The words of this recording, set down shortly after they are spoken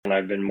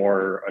I've been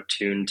more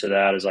attuned to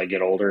that as I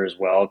get older as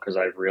well, because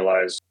I've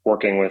realized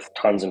working with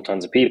tons and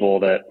tons of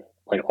people that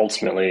like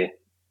ultimately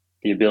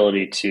the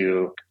ability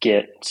to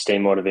stay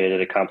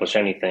motivated, accomplish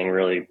anything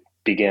really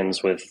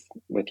begins with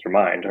your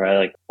mind, right?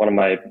 Like one of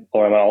my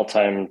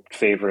all-time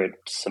favorite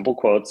simple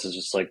quotes is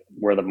just like,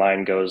 where the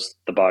mind goes,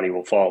 the body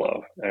will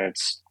follow. And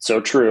it's so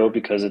true,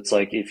 because it's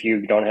like, if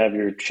you don't have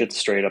your shit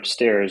straight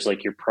upstairs,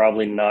 like you're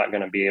probably not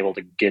going to be able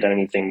to get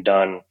anything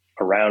done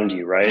around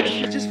you, right?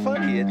 It's just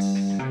funny. It's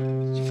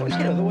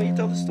funny, the way you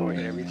tell the story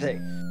and everything.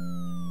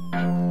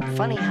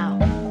 Funny how?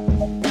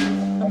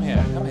 Come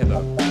here,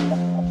 though.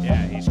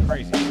 Yeah, he's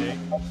crazy, see?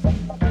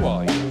 Who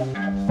are you?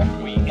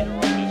 We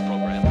interrupt this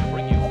program to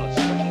bring you a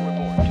special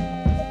report.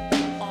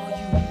 Are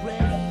you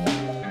ready?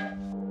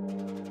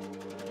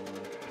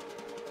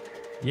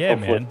 Yeah,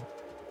 Hopefully man.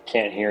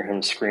 Can't hear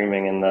him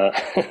screaming in the,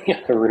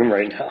 in the room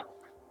right now.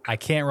 I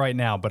can't right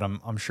now, but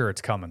I'm sure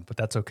it's coming, but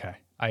that's okay.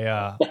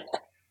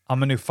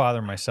 I'm a new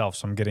father myself,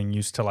 so I'm getting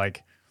used to,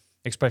 like,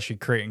 especially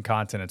creating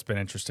content. It's been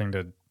interesting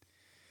to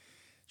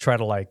try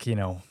to, like,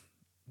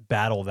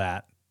 battle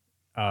that.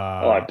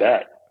 I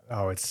bet.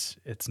 Oh, it's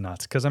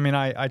nuts. Because, I mean,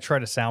 I try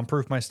to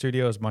soundproof my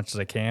studio as much as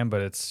I can, but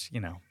it's,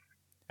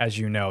 as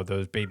you know,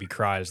 those baby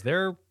cries,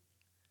 they're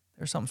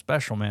something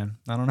special, man.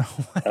 I don't know.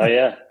 Oh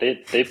yeah,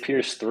 they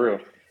pierce through.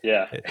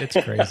 Yeah, It's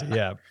crazy.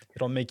 Yeah.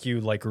 It'll make you,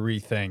 like,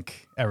 rethink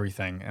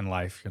everything in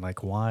life. You're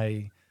like,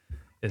 why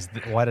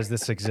does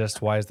this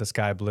exist? Why is the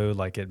sky blue?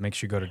 Like, it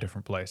makes you go to a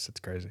different place. It's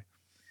crazy.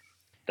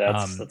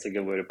 that's a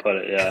good way to put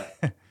it. Yeah.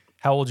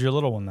 How old's your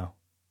little one, though?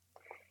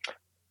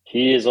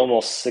 He is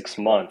almost 6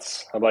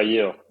 months. How about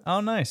you?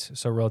 Oh, nice.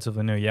 So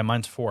relatively new. Yeah,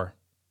 mine's 4.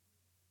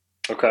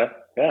 Okay.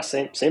 Yeah,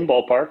 same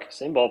ballpark.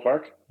 Same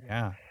ballpark.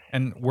 Yeah.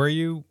 And where are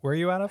you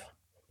out of?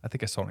 I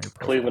think I saw it on your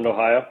profile. Cleveland,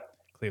 Ohio.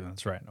 Cleveland,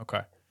 that's right.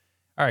 Okay.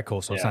 All right,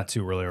 cool. So it's Yeah. not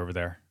too early over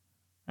there.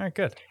 All right,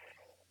 good.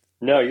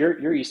 No,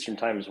 you're Eastern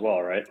time as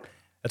well, right?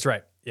 That's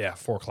right. Yeah,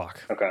 4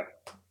 o'clock. Okay.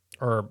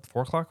 Or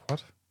 4 o'clock?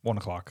 What? 1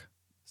 o'clock.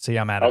 See,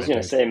 I'm out I of was it.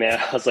 gonna say, man,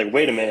 I was like,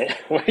 wait a minute.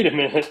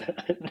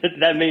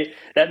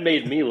 that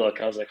made me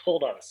look. I was like,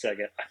 hold on a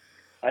second.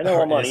 I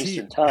know I'm on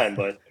Eastern time,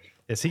 but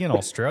Is he in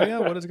Australia?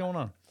 What is going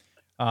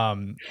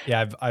on?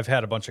 Yeah, I've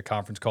had a bunch of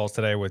conference calls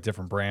today with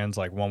different brands.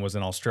 Like, one was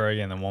in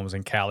Australia and then one was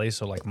in Cali.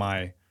 So, like,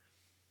 my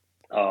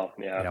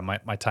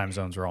time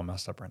zones are all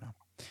messed up right now.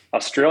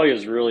 Australia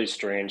is really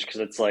strange,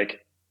 because it's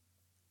like,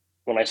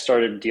 when I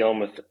started dealing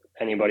with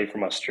anybody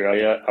from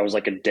Australia, I was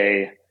like a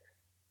day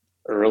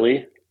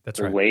early. That's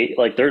or right. late.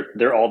 Like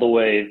they're all the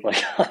way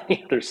like on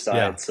the other side.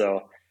 Yeah.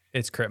 So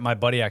It's great. My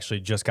buddy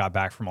actually just got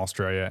back from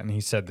Australia, and he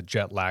said the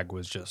jet lag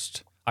was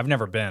just, I've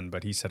never been,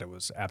 but he said it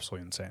was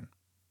absolutely insane.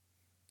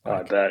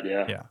 I bet,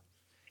 yeah. Yeah.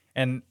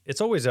 And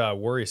it's always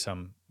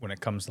worrisome when it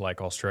comes to,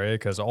 like, Australia,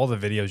 because all the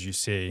videos you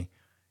see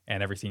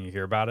and everything you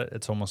hear about it,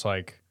 it's almost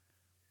like,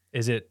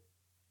 is it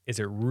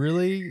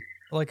really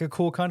like a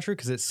cool country?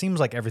 Because it seems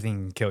like everything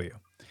can kill you,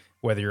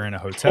 whether you're in a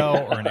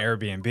hotel or an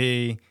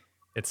Airbnb.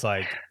 It's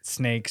like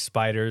snakes,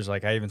 spiders.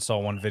 Like, I even saw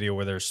one video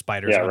where there's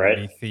spiders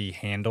underneath the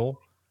handle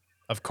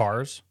of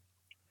cars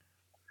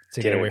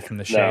to get away from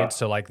the shade. No.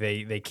 So, like,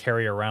 they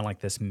carry around,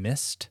 like, this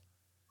mist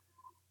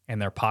in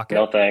their pocket.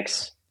 No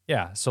thanks.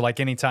 Yeah. So, like,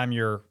 anytime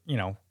you're,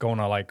 going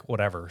to, like,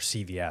 whatever,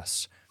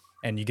 CVS,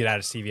 and you get out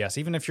of CVS,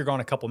 even if you're going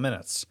a couple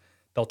minutes,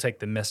 they'll take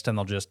the mist and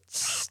they'll just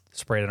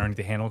spray it underneath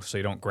the handle so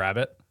you don't grab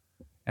it.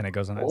 And it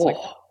goes on. It's like,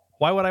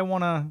 why would I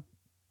want to?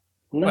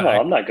 No,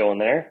 I'm not going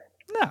there.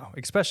 No,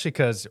 especially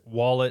because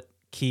wallet,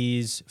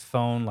 keys,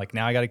 phone, like,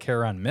 now I got to carry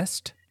around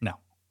mist. No.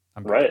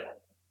 I'm good. Right.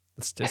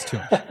 It's too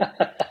much.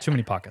 Too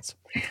many pockets.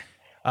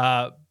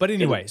 But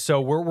anyway,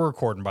 so we're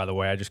recording, by the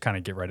way. I just kind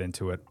of get right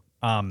into it.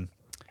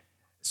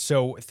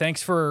 So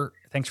thanks for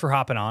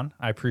hopping on.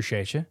 I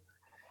appreciate you.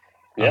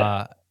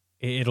 Yeah.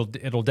 It'll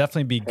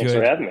definitely be Thanks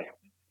good. for having me.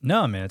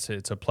 No, man,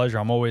 it's a pleasure.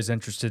 I'm always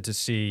interested to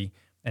see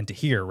and to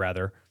hear,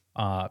 rather,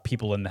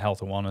 people in the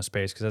health and wellness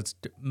space, because that's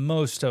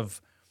most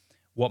of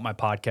what my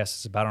podcast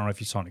is about. I don't know if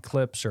you saw any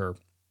clips or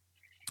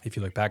if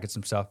you look back at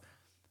some stuff.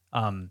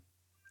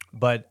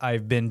 But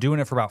I've been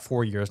doing it for about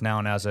 4 years now,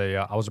 and I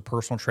was a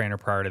personal trainer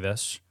prior to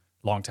this,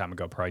 a long time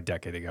ago, probably a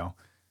decade ago.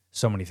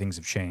 So many things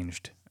have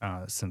changed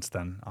since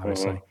then,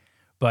 obviously.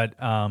 But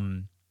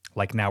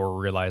like, now we're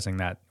realizing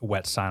that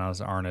wet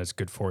saunas aren't as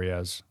good for you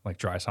as, like,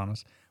 dry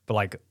saunas. But,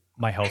 like,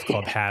 my health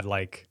club had,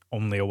 like,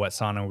 only a wet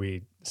sauna.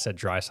 We said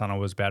dry sauna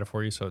was bad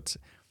for you, so it's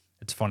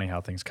funny how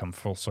things come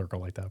full circle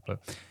like that. But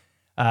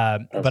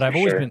I've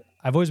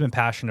always been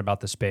passionate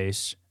about the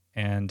space,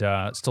 and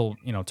still,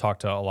 talk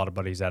to a lot of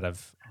buddies that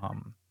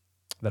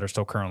are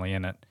still currently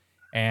in it.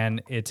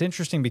 And it's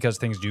interesting because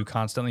things do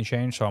constantly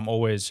change. So I'm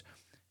always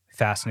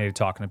fascinated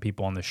talking to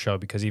people on this show,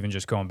 because even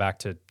just going back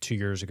to 2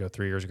 years ago,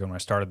 3 years ago, when I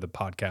started the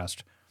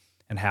podcast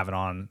and having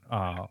on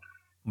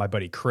my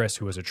buddy Chris,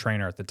 who was a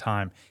trainer at the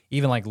time,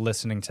 even, like,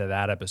 listening to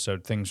that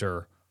episode, things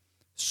are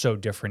so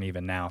different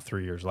even now,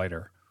 3 years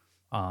later.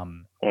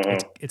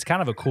 It's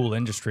kind of a cool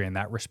industry in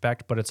that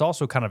respect, but it's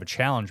also kind of a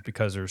challenge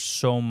because there's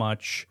so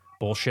much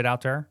bullshit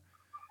out there.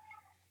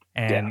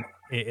 And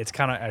it's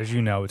kind of, as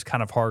you know, it's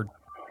kind of hard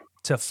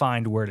to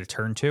find where to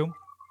turn to.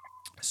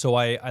 So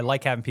I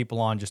like having people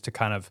on just to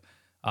kind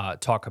of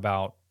talk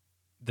about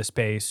the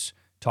space,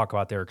 talk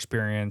about their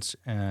experience,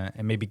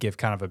 and maybe give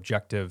kind of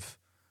objective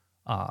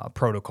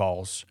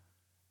protocols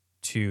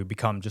to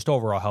become just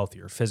overall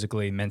healthier,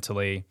 physically,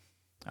 mentally,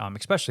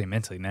 especially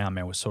mentally now,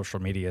 man. With social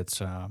media,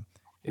 it's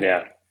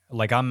Yeah.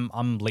 like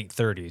I'm late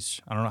 30s.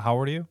 I don't know, how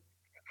old are you?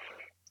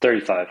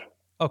 35.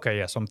 Okay,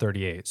 yeah, so I'm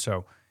 38.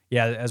 So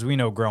yeah, as we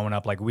know, growing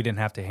up, like we didn't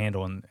have to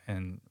handle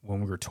and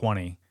when we were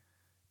 20,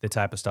 the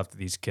type of stuff that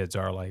these kids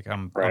are like.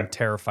 I'm Right.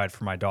 terrified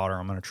for my daughter.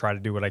 I'm going to try to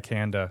do what I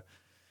can to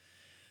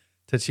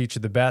teach her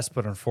the best,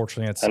 but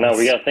unfortunately, I know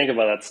we got to think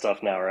about that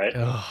stuff now, right?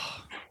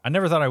 I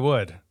never thought I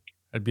would.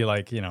 I'd be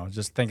like,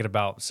 just thinking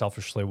about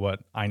selfishly what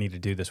I need to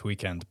do this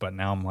weekend. But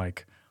now I'm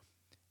like,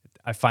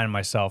 I find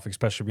myself,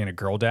 especially being a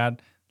girl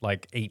dad,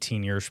 like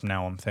 18 years from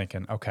now, I'm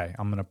thinking, okay,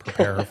 I'm going to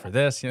prepare her for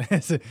this.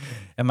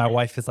 And my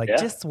wife is like, Yeah.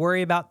 just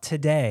worry about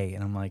today.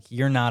 And I'm like,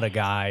 you're not a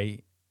guy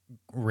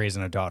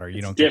raising a daughter.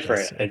 You don't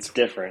Different. get this. It's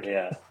different.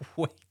 Yeah.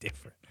 Way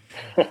different.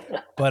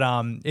 But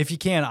if you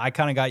can, I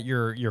kind of got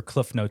your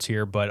cliff notes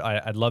here, but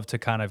I'd love to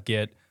kind of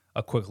get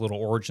a quick little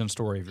origin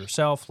story of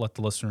yourself. Let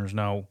the listeners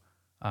know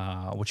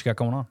what you got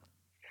going on.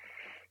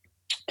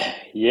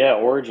 Yeah.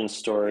 Origin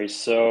story.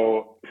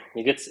 So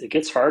it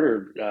gets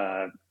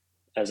harder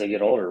as I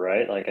get older,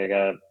 right? Like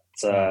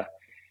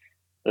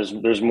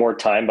there's more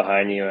time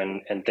behind you,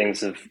 and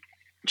things have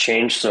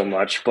changed so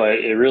much. But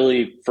it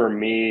really, for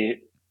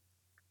me,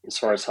 as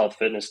far as health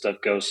fitness stuff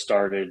goes,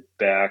 started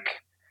back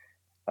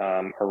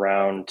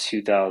around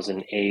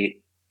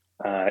 2008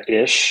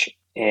 ish,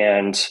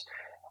 and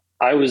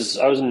I was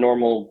a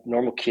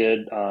normal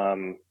kid,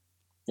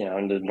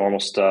 into normal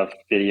stuff,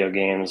 video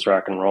games,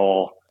 rock and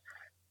roll,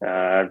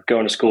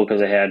 going to school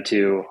because I had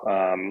to.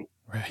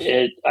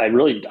 Right. I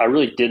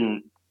really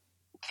didn't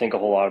think a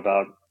whole lot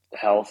about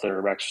health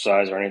or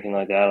exercise or anything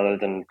like that, other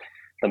than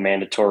the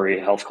mandatory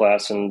health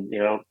class in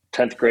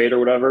 10th grade or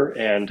whatever.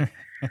 And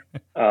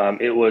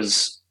it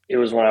was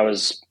when I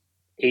was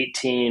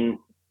 18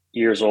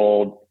 years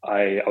old.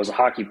 I was a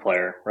hockey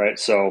player, right?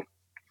 So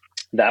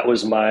that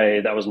was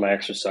my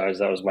exercise,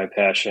 that was my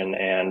passion,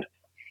 and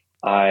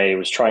I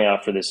was trying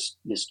out for this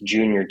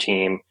junior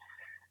team,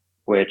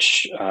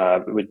 which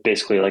was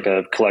basically like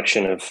a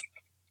collection of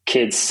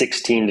kids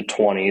 16 to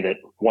 20 that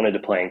wanted to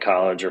play in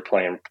college or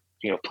play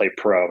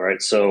pro,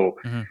 right? So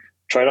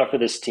tried out for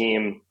this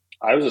team.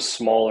 I was a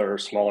smaller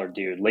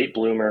dude, late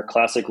bloomer,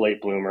 classic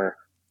late bloomer.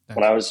 Nice.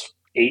 When I was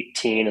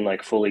 18 and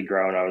like fully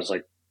grown, I was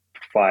like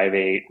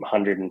 5'8",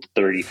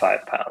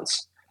 135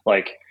 pounds.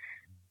 Like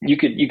you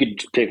could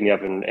pick me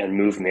up and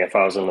move me if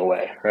I was in the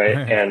way, right?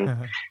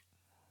 And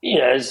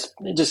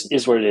it just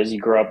is what it is. You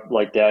grow up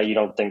like that, you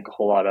don't think a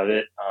whole lot of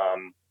it.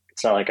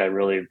 It's not like I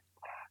really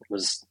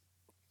was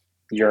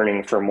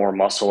yearning for more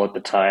muscle at the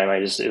time.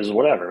 It was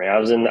whatever, man. I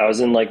was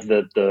in like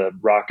the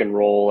rock and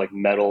roll, like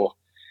metal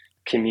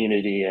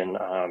community, and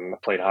I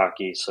played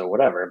hockey, so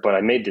whatever. But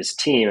I made this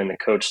team, and the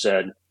coach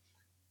said,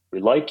 "We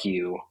like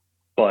you,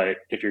 but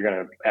if you're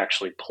gonna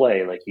actually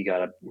play, like you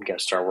gotta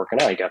start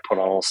working out. You gotta put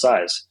on a little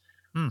size."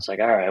 It's like,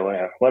 all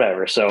right,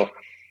 whatever. So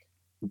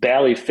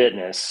Bally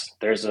Fitness,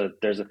 there's a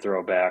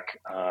throwback.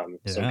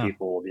 Some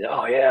people will be,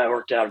 oh yeah, I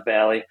worked out at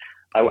Bally.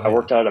 I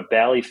worked out at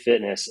Bally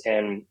Fitness,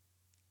 and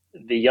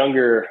the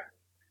younger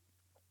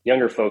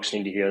folks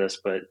need to hear this,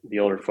 but the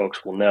older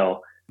folks will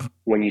know,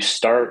 when you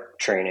start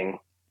training,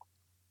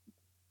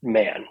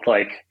 man,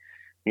 like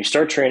when you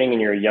start training and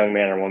you're a young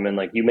man or woman,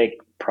 like you make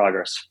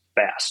progress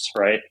fast,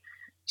 right?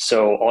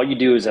 So all you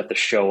do is have to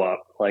show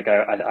up. Like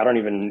I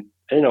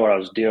didn't know what I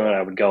was doing.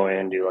 I would go in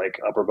and do like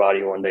upper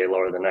body one day,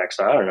 lower the next.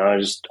 I don't know. I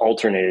just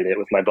alternated it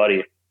with my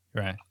buddy.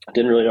 Right. I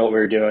didn't really know what we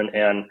were doing,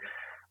 and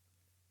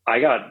I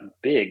got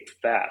big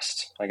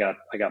fast. I got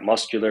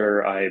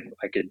muscular. I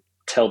could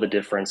tell the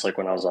difference, like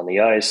when I was on the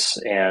ice,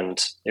 and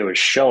it was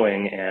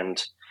showing,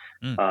 and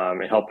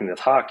it helped me with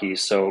hockey.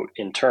 So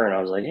in turn,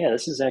 I was like, yeah,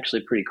 this is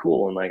actually pretty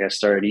cool. And like I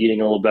started eating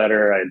a little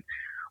better. I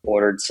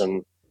ordered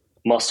some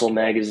muscle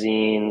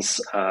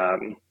magazines.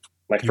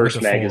 My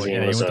first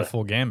magazine was the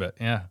full gambit.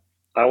 Yeah.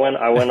 I went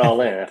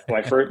all in.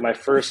 My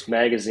first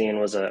magazine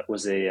was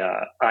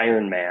a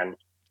Iron Man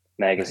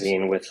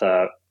magazine with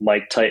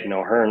Mike Titan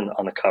O'Hearn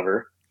on the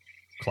cover.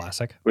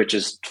 Classic. Which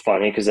is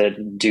funny because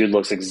that dude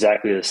looks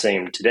exactly the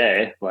same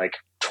today, like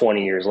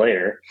 20 years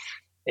later.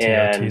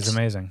 And he's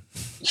amazing.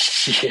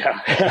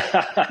 Yeah.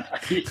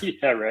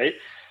 Yeah, right.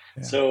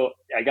 Yeah. So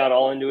I got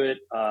all into it.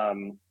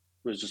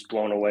 Was just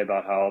blown away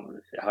about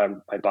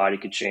how my body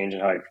could change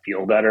and how I'd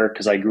feel better,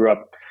 because I grew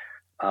up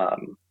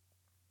on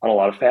a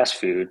lot of fast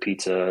food,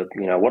 pizza,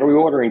 what are we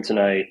ordering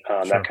tonight?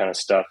 Sure. That kind of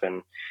stuff.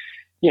 And,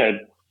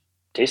 it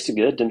tasted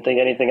good, didn't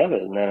think anything of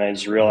it. And then I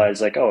just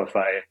realized like,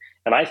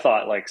 and I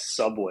thought like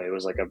Subway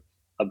was like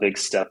a big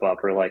step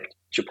up, or like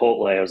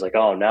Chipotle. I was like,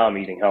 oh, now I'm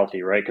eating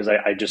healthy, right? Because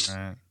I just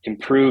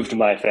improved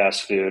my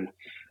fast food,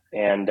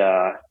 and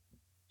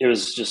it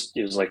was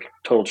like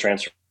total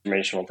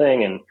transformational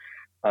thing.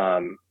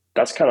 And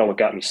that's kind of what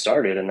got me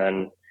started. And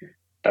then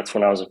that's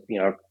when I was,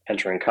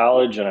 entering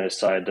college, and I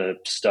decided to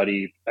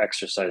study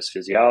exercise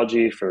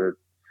physiology for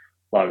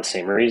a lot of the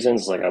same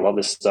reasons. Like, I love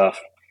this stuff.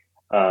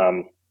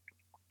 Um,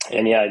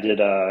 and yeah, I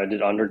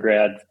did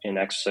undergrad in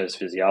exercise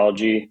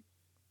physiology,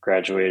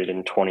 graduated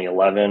in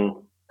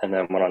 2011, and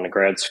then went on to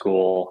grad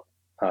school,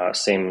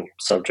 same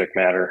subject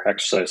matter,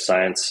 exercise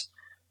science,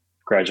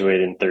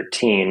 graduated in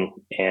 13,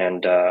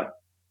 and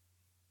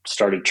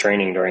started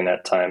training during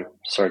that time.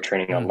 Started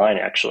training online,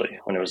 actually,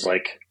 when it was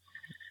like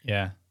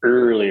Yeah.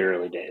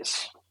 early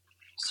days.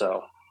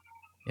 So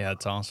Yeah,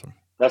 that's awesome.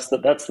 that's the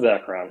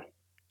background.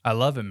 I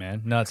love it,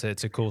 man. No,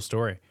 it's a cool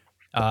story.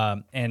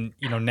 And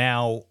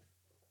now,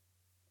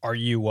 are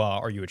you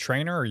a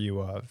trainer? Are you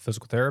a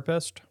physical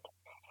therapist?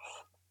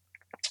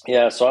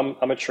 Yeah, so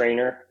I'm a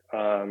trainer.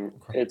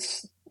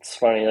 It's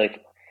funny,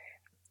 like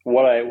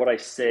what I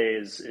say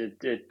is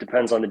it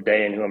depends on the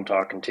day and who I'm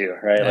talking to,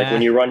 right? Like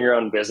when Ah, you run your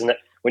own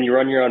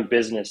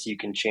business, you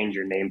can change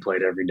your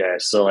nameplate every day.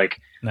 So like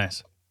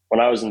nice. when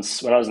I was in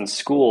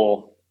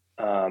school,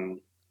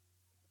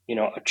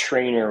 a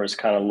trainer was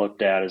kind of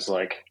looked at as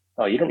like,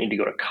 oh, you don't need to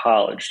go to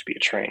college to be a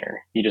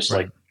trainer. You just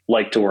Right.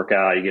 like to work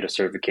out, you get a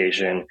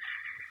certification.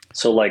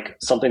 So like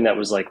something that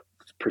was like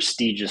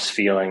prestigious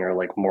feeling or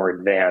like more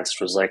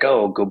advanced was like,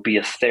 oh, go be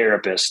a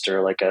therapist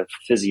or like a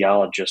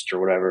physiologist or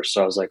whatever.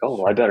 So I was like, oh,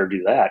 well, I better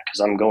do that because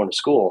I'm going to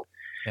school.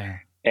 Yeah.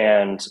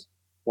 And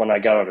when I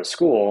got out of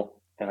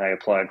school and I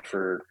applied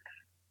for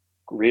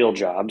real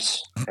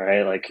jobs,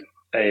 right? Like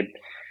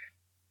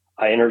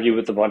I interviewed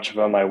with a bunch of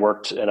them. I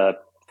worked at a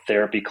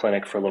therapy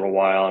clinic for a little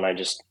while, and I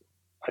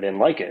didn't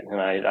like it,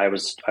 and I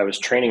was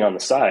training on the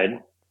side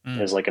Mm.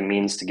 as like a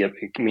means to get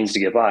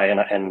by, and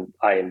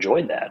I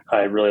enjoyed that.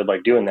 I really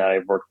liked doing that. I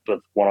worked with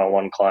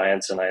one-on-one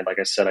clients, and like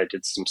I said, I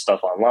did some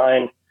stuff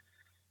online,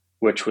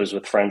 which was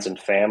with friends and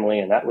family,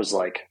 and that was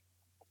like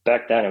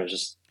back then it was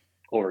just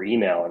over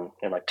email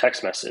and like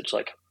text message,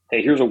 like,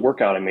 hey, here's a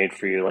workout I made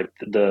for you. Like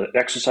the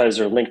exercises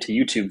are linked to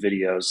YouTube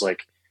videos, like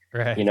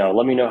Right.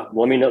 let me know,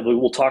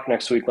 we'll talk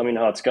next week, let me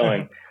know how it's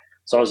going.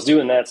 So I was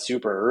doing that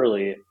super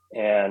early,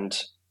 and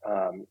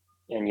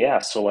yeah,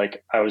 so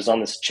like I was on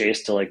this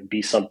chase to like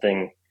be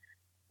something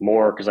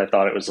more because I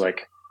thought it was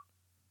like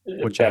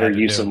a What you better had to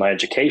use of do. my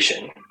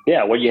education.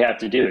 Yeah, what you have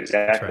to do That's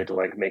exactly right. to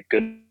like make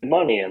good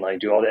money and like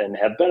do all that and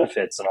have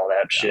benefits and all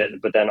that Yeah.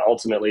 shit. But then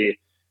ultimately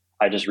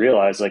I just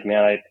realized like,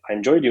 man, I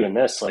enjoy doing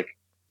this. Like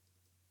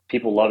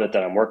people love it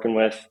that I'm working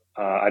with.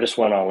 I just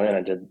went all in.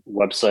 I did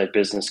website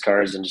business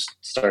cards and just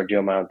started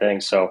doing my own thing.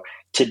 So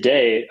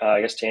today,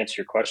 I guess to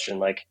answer your question,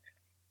 like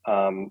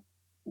um,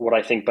 what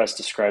I think best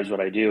describes what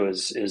I do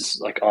is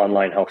like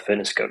online health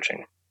fitness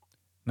coaching.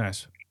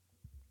 Nice.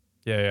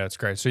 Yeah, it's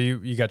great. So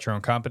you got your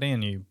own company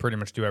and you pretty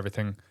much do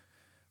everything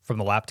from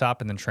the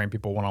laptop and then train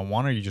people one on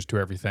one, or you just do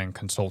everything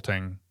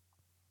consulting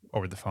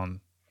over the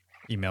phone,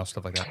 email,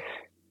 stuff like that,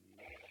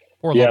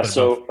 or a little Yeah, bit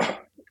of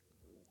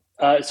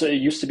both. so it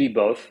used to be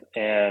both,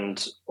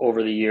 and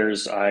over the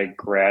years, I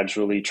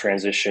gradually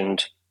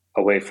transitioned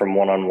away from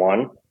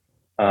one-on-one.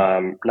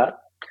 Right. Not,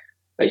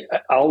 I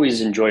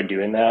always enjoyed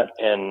doing that,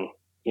 and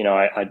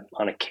I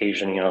on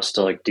occasion,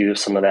 still like do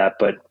some of that,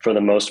 but for the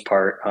most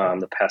part,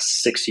 the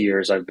past 6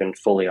 years, I've been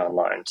fully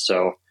online.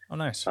 So Oh,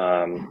 nice.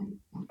 I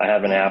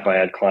have an app. I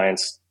add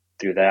clients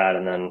through that,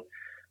 and then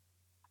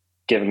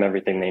give them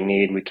everything they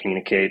need. We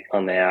communicate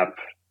on the app,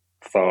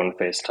 phone,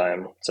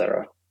 FaceTime,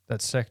 etc.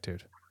 That's sick,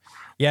 dude.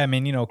 Yeah, I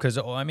mean, because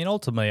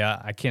ultimately,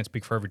 I can't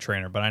speak for every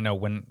trainer, but I know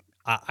when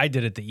I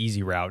did it the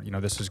easy route.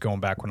 This is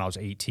going back when I was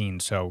 18.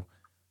 So,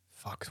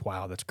 fuck,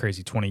 wow, that's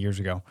crazy. 20 years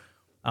ago.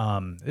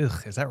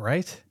 Is that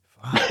right?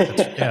 Fuck,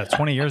 yeah,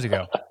 20 years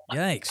ago.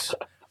 Yikes.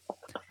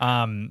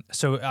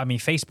 So I mean,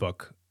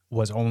 Facebook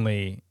was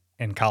only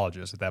in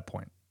colleges at that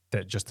point.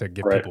 That just to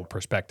give Right. people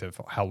perspective,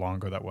 how long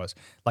ago that was.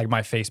 Like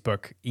my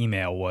Facebook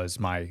email was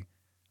my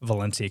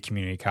Valencia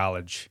Community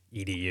College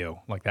edu.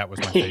 Like that was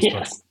my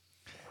Facebook.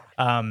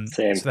 Yes.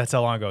 Same. So that's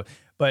how long ago.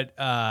 But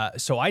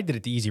so I did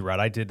it the easy route.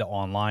 I did the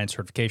online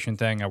certification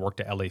thing. I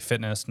worked at LA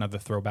Fitness, another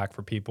throwback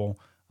for people.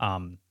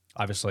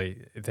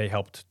 Obviously, they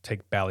helped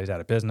take Bally's out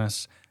of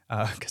business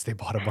because they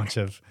bought a bunch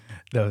of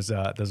those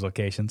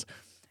locations.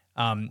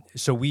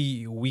 So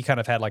we kind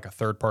of had like a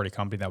third party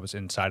company that was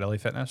inside LA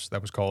Fitness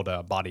that was called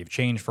Body of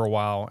Change for a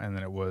while, and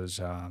then it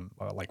was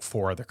like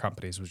four other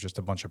companies. It was just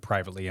a bunch of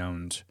privately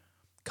owned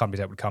companies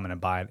that would come in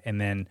and buy it, and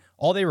then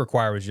all they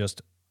require was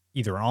just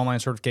either an online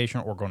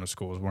certification or going to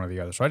school, is one or the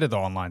other. So I did the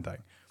online thing.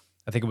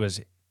 I think it was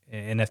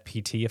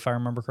NFPT, if I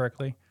remember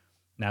correctly,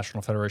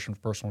 National Federation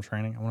for Personal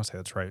Training. I want to say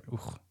that's right. Ooh,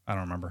 I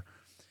don't remember.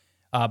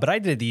 But I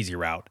did the easy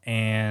route,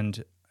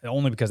 and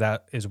only because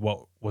that is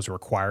what was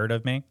required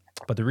of me.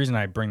 But the reason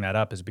I bring that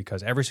up is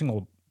because every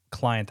single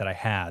client that I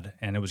had,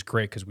 and it was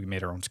great because we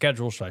made our own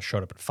schedule. So I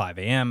showed up at 5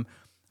 a.m.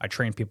 I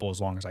trained people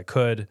as long as I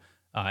could,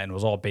 and it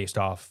was all based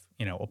off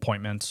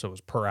appointments. So it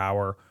was per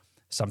hour.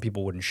 Some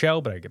people wouldn't show,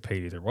 but I get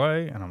paid either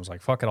way. And I was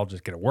like, fuck it, I'll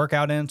just get a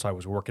workout in. So I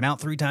was working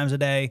out 3 times a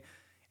day,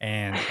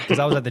 and because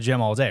I was at the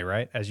gym all day,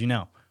 right, as you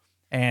know.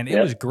 And it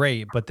was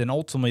great, but then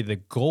ultimately the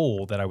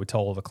goal that I would tell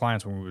all the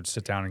clients when we would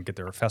sit down and get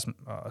their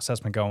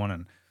assessment going,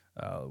 and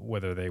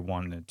whether they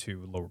wanted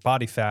to lower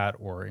body fat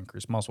or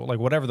increase muscle, like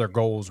whatever their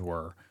goals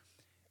were,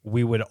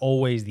 we would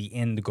always, the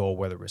end goal,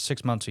 whether it was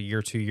 6 months, a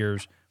year, 2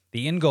 years,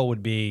 the end goal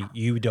would be,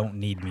 you don't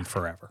need me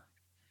forever.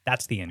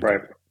 That's the end goal.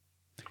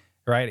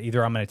 Right?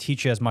 Either I'm going to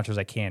teach you as much as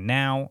I can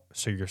now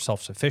so you're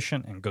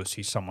self-sufficient and go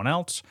see someone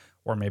else,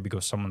 or maybe go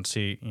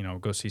see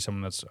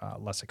someone that's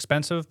less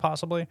expensive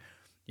possibly.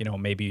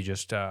 Maybe you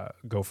just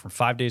go from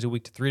 5 days a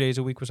week to 3 days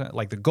a week.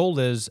 Like the goal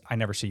is, I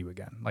never see you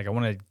again. Like I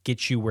want to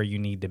get you where you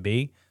need to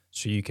be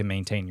so you can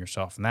maintain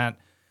yourself. And that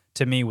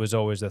to me was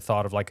always the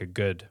thought of like a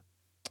good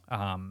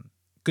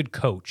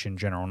coach in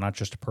general, not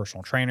just a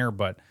personal trainer,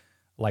 but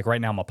like right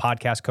now I'm a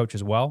podcast coach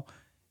as well.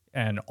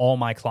 And all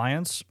my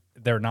clients,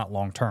 they're not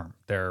long-term.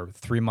 They're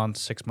 3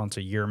 months, 6 months,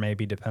 a year,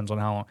 maybe, depends on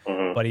how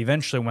long. But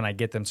eventually when I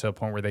get them to a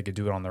point where they could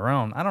do it on their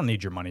own, I don't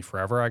need your money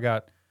forever. I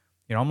got,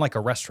 I'm like a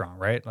restaurant,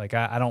 right? Like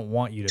I don't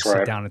want you to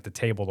sit down at the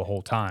table the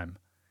whole time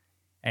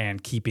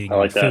and keep eating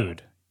your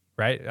food,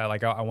 right?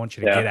 I want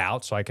you to get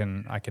out so I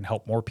can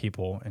help more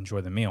people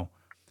enjoy the meal.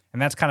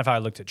 And that's kind of how I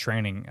looked at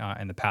training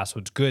in the past. So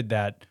it's good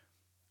that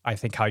I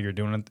think how you're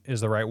doing it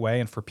is the right way.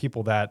 And for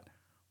people that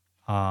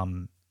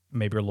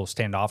maybe are a little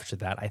standoffish to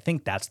that, I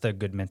think that's the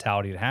good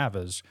mentality to have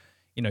is,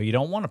 you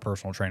don't want a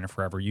personal trainer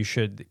forever. You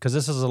should, because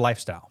this is a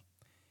lifestyle.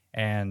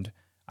 And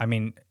I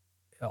mean,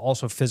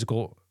 also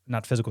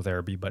not physical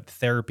therapy, but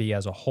therapy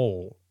as a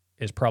whole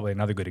is probably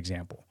another good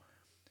example.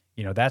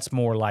 That's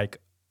more like,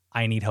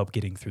 I need help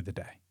getting through the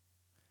day,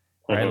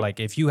 right? Like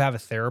if you have a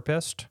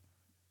therapist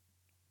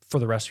for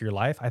the rest of your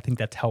life, I think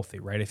that's healthy,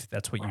 right? If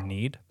that's what you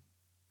need.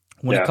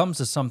 When it comes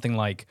to something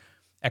like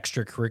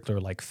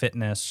extracurricular, like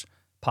fitness,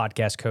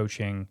 podcast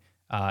coaching,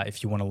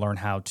 if you want to learn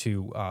how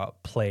to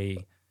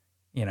play,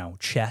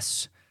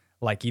 chess,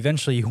 like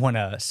eventually you want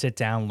to sit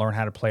down, learn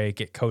how to play it,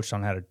 get coached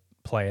on how to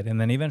play it, and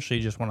then eventually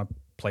you just want to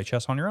play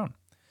chess on your own.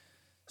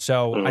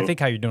 So I think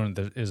how you're doing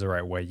it is the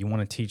right way. You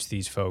want to teach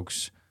these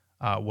folks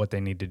what they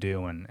need to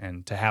do,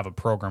 and to have a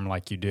program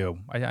like you do,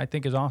 I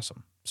think is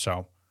awesome.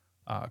 So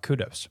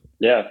kudos.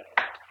 Yeah.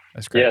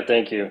 That's great. Yeah.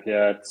 Thank you.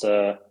 Yeah. It's,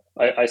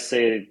 I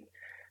say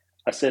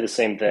the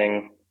same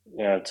thing,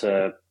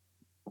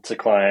 to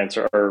clients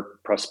or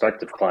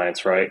prospective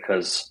clients, right?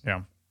 Because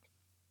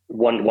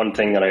one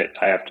thing that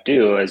I have to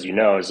do, as you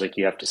know, is like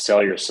you have to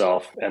sell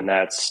yourself, and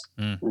that's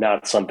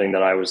not something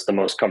that I was the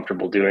most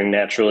comfortable doing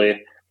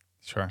naturally.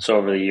 Sure. So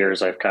over the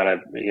years, I've kind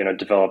of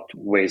developed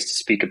ways to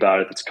speak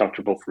about it that's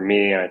comfortable for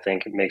me, and I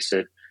think it makes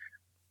it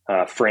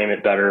frame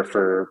it better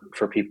for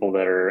people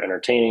that are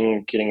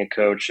entertaining getting a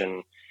coach,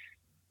 and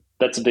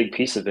that's a big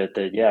piece of it.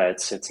 That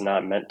it's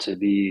not meant to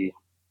be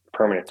a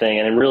permanent thing,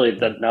 and really,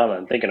 now that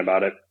I'm thinking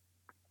about it,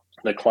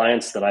 the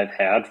clients that I've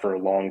had for a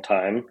long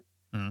time,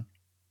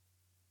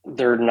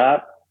 they're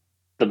not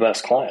the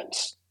best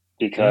clients,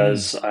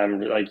 because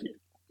I'm like,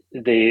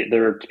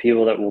 there are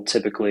people that will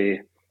typically,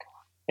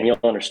 and you'll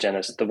understand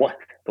this, the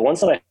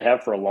ones that I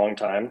have for a long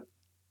time,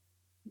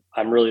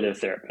 I'm really their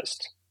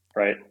therapist,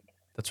 right?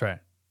 That's right.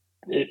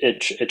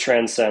 It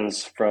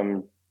transcends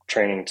from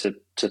training to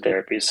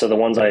therapy. So the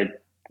ones I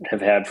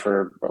have had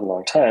for a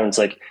long time, it's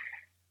like,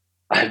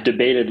 I've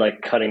debated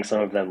like cutting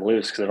some of them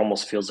loose, because it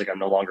almost feels like I'm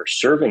no longer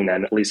serving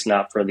them, at least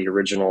not for the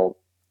original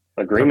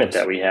agreement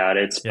that we had.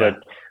 But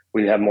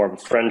we have more of a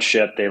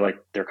friendship.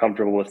 They're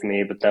comfortable with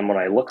me. But then when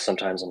I look,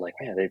 sometimes I'm like,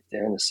 man,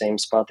 they're in the same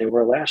spot they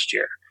were last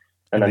year.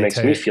 And that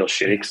makes me feel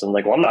shitty, because I'm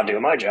like, well, I'm not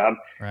doing my job,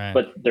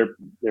 but they're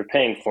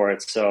paying for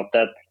it. So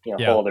that,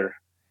 whole other,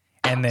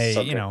 and they,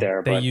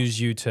 there, they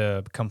use you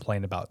to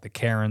complain about the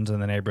Karens in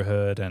the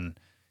neighborhood, and,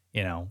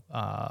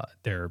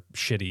 their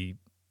shitty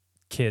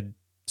kid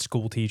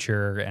school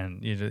teacher,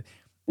 and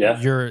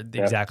you're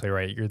exactly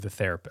right. You're the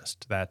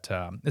therapist. That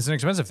it's an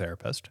expensive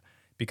therapist,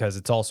 because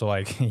it's also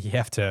like you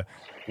have to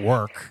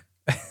work.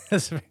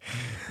 If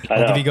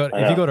you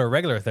go to a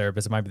regular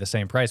therapist, it might be the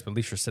same price, but at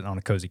least you're sitting on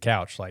a cozy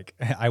couch. Like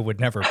I would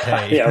never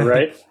pay. Yeah,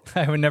 right.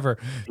 I would never.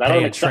 I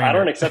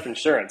don't accept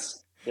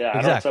insurance. Yeah,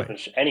 exactly. I don't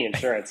accept any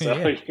insurance.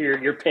 So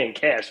you're paying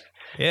cash.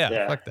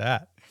 Yeah, fuck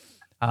that.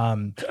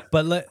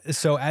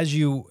 So as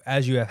you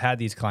have had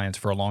these clients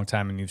for a long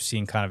time, and you've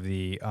seen kind of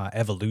the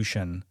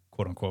evolution,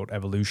 quote unquote,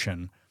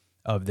 evolution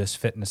of this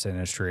fitness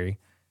industry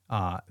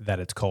that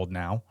it's called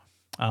now.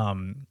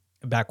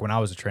 Back when I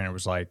was a trainer, it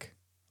was like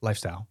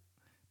lifestyle,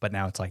 but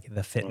now it's like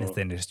the fitness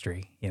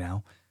industry.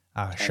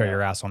 Show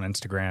your ass on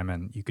Instagram,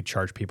 and you could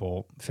charge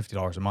people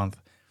 $50 a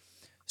month.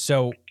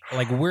 So,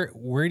 like,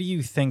 where do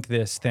you think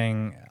this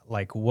thing,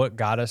 like, what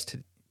got us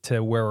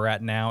to where we're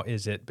at now?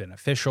 Is it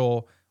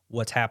beneficial?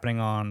 What's happening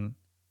on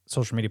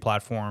social media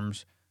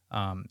platforms?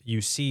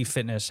 You see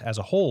fitness as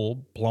a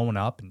whole blowing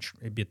up, and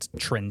it's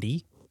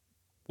trendy,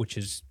 which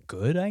is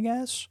good, I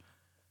guess.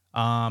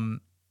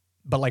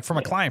 But like from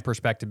a client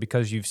perspective,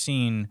 because you've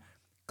seen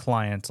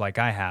clients like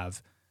I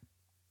have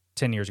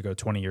 10 years ago,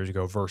 20 years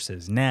ago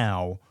versus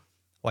now,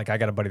 like I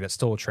got a buddy that's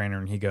still a trainer,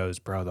 and he goes,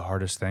 bro, the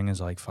hardest thing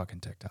is like fucking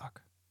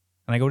TikTok.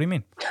 And I go, what do you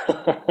mean?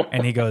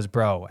 And he goes,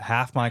 bro,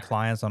 half my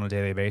clients on a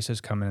daily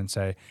basis come in and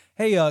say,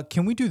 hey,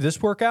 can we do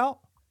this workout?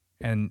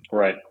 And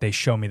Right. they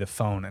show me the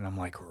phone and I'm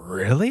like,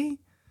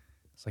 really?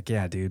 It's like,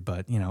 yeah, dude,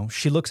 but you know,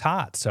 she looks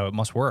hot, so it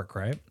must work,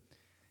 right?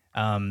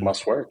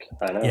 Must work.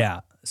 I know.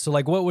 Yeah. So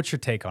like, what's your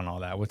take on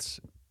all that?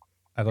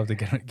 I'd love to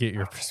get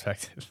your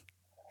perspective.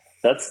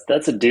 That's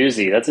a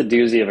doozy. That's a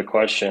doozy of a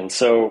question.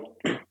 So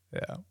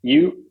Yeah.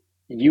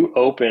 you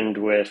opened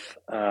with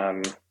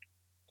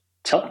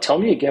tell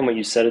me again what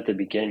you said at the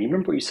beginning. You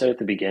remember what you said at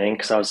the beginning?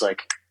 Because I was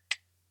like,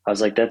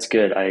 that's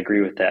good. I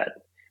agree with that.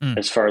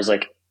 As far as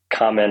like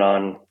comment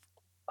on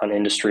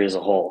industry as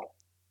a whole.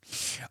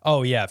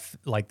 Oh yeah,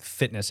 like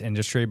fitness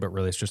industry, but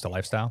really it's just a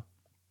lifestyle,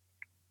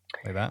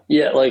 like that.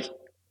 Yeah, like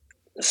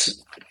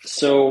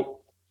so.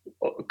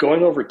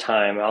 Going over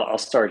time, I'll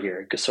start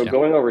here. So Yeah.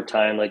 going over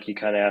time, like you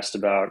kind of asked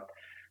about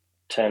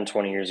 10,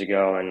 20 years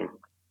ago and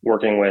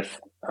working with,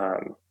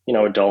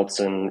 adults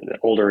and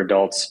older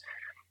adults.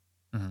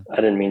 Mhm. I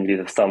didn't mean to do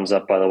the thumbs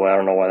up, by the way. I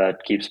don't know why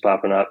that keeps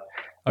popping up.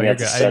 Oh, you're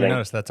good. I didn't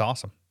notice. That's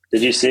awesome.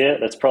 Did you see it?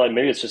 That's probably,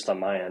 maybe it's just on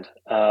my end.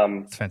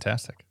 It's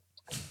fantastic.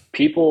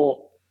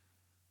 People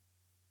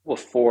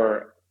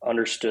before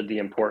understood the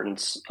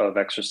importance of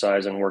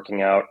exercise and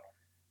working out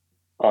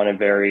on a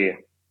very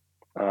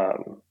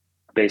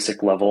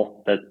basic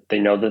level, that they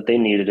know that they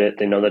needed it.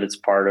 They know that it's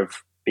part of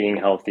being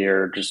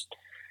healthier.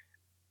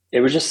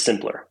 It was just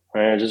simpler,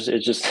 right? It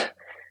just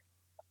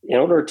in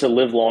order to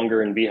live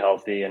longer and be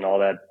healthy and all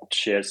that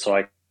shit. So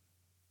I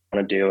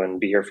want to do and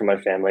be here for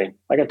my family.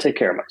 I got to take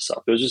care of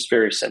myself. It was just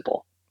very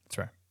simple. That's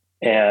right.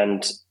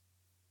 And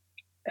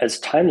as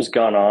time's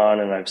gone on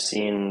and I've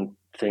seen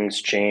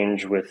things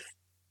change with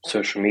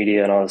social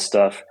media and all this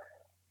stuff,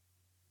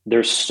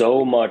 there's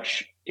so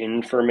much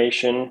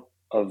information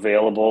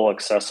available,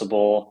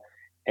 accessible,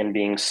 and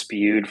being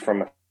spewed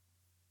from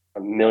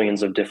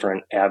millions of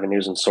different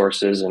avenues and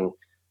sources, and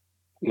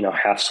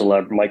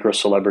micro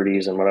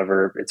celebrities and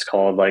whatever it's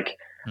called. Like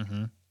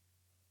Mm-hmm.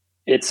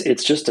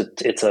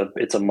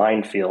 it's a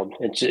minefield.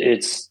 It's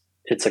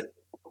a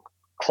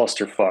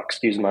clusterfuck.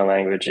 Excuse my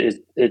language.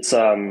 It's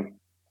a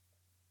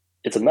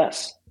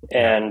mess,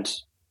 and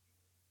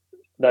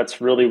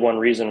that's really one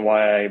reason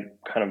why I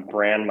kind of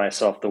brand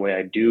myself the way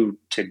I do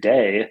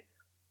today.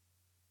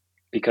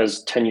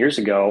 Because 10 years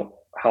ago,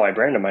 how I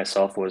branded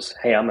myself was,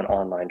 "Hey, I'm an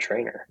online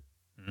trainer."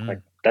 Like,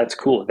 that's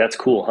cool. That's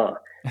cool, huh?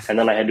 And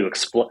then I had to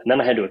explain.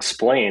 Then I had to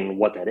explain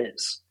what that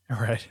is.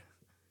 Right.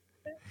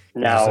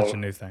 Now, It's such a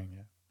new thing.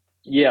 Yeah.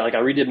 yeah, like I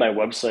redid my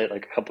website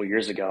like a couple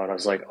years ago, and I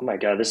was like, "Oh my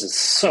god, this is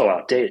so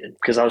outdated."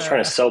 Because I was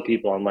trying to sell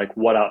people on like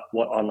what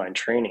online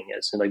training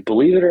is, and like,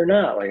 believe it or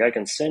not, like I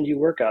can send you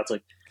workouts.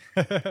 Like,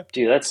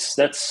 dude,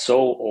 that's so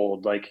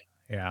old. Like,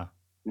 Yeah.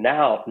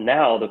 now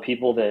the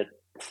people that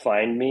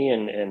find me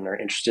and are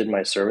interested in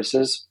my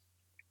services,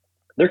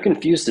 they're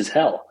confused as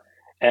hell.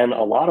 And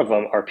a lot of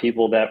them are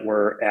people that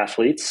were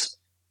athletes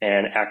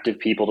and active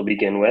people to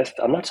begin with.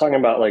 I'm not talking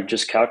about like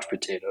just couch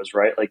potatoes,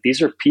 right? Like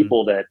these are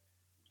people that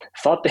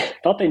thought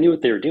they knew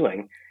what they were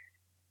doing.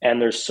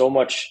 And there's so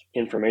much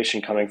information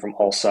coming from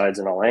all sides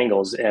and all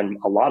angles, and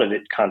a lot of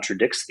it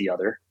contradicts the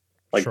other,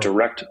 like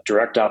Sure.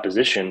 direct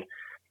opposition.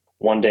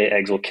 One day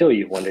eggs will kill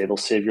you. One day they'll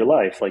save your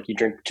life. Like you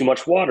drink too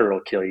much water,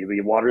 it'll kill you.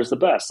 But water is the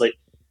best. Like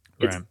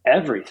it's Right.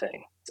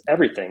 everything. It's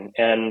everything.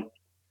 And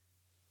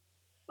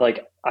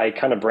like I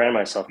kind of brand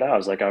myself now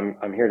as like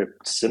I'm here to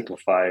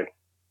simplify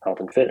health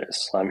and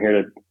fitness. I'm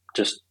here to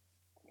just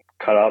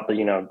cut out all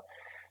the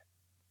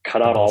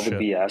bullshit.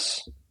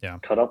 BS. Yeah.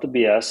 Cut out the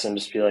BS and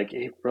just be like,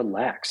 hey,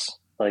 relax.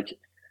 Like,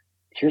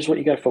 here's what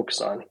you got to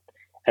focus on.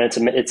 And it's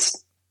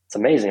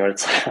amazing. But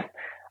it's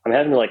I'm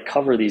having to like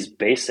cover these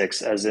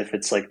basics as if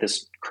it's like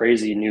this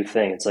crazy new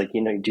thing. It's like,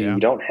 dude, you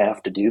don't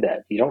have to do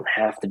that. You don't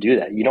have to do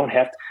that. You don't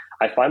have to.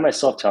 I find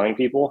myself telling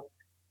people,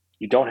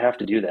 you don't have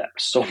to do that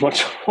so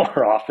much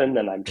more often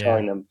than I'm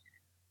telling them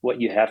what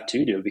you have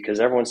to do, because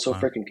everyone's so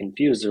freaking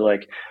confused. They're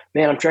like,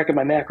 man, I'm tracking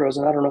my macros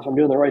and I don't know if I'm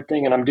doing the right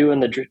thing. And I'm doing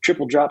the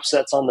triple drop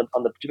sets on the,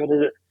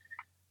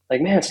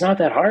 like, man, it's not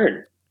that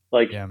hard.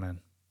 Like, Yeah, man.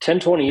 10,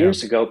 20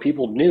 years ago,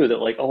 people knew that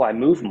like, oh, I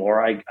move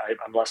more. I'm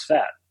less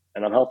fat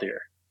and I'm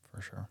healthier.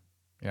 For sure.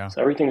 Yeah.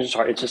 So everything's just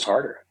hard. It's just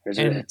harder.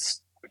 And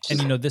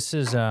this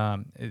is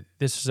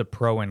a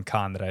pro and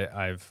con that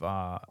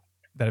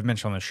I've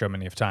mentioned on the show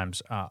many of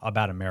times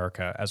about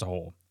America as a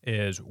whole.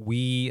 Is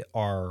we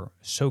are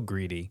so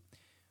greedy,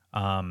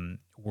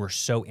 we're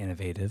so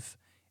innovative,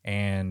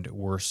 and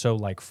we're so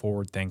like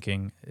forward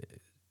thinking.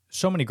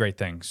 So many great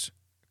things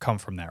come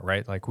from that,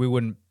 right? Like we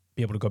wouldn't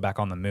be able to go back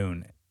on the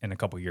moon in a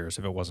couple of years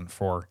if it wasn't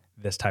for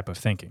this type of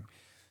thinking.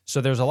 So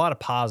there's a lot of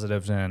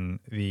positives in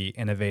the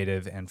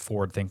innovative and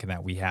forward thinking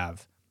that we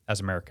have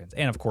as Americans.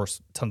 And of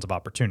course, tons of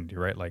opportunity,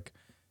 right? Like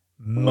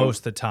most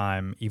of the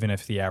time, even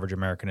if the average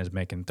American is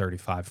making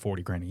 35,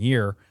 40 grand a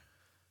year,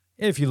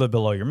 if you live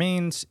below your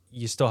means,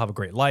 you still have a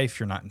great life.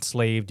 You're not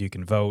enslaved. You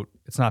can vote.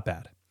 It's not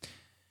bad.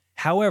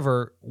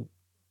 However,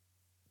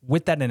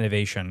 with that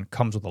innovation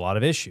comes with a lot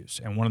of issues.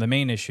 And one of the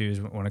main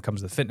issues when it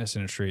comes to the fitness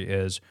industry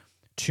is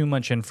too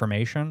much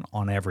information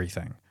on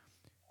everything.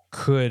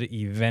 could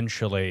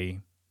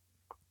eventually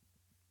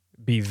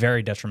be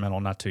very detrimental,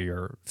 not to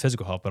your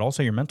physical health, but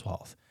also your mental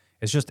health.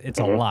 It's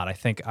a lot. I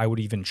think I would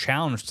even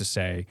challenge to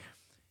say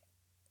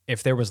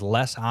if there was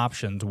less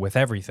options with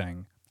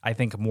everything, I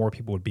think more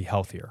people would be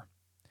healthier.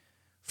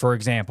 For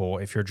example,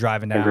 if you're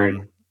driving down,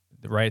 Agreed.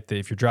 right,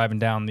 if you're driving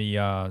down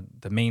the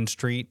main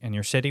street in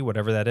your city,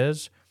 whatever that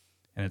is,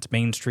 and it's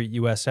Main Street,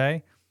 USA,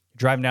 you're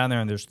driving down there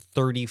and there's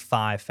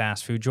 35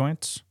 fast food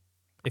joints.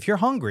 If you're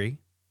hungry,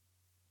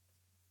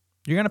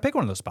 you're going to pick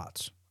one of those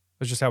spots.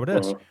 That's just how it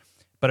is.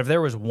 But if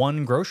there was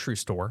one grocery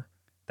store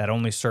that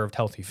only served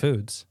healthy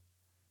foods,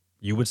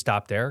 you would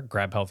stop there,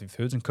 grab healthy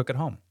foods, and cook at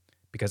home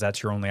because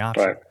that's your only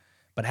option. Right.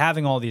 But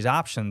having all these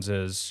options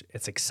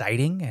it's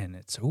exciting and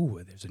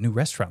there's a new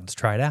restaurant. Let's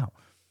try it out.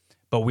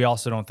 But we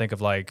also don't think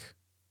of like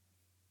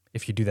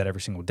if you do that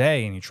every single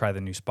day and you try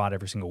the new spot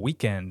every single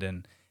weekend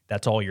and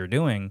that's all you're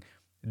doing,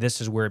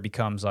 this is where it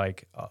becomes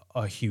like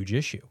a huge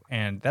issue.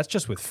 And that's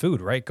just with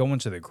food, right? Going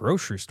to the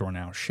grocery store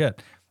now,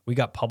 shit. We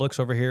got Publix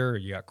over here,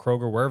 you got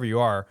Kroger, wherever you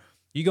are.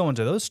 You go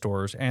into those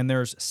stores and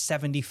there's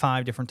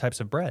 75 different types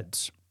of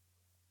breads.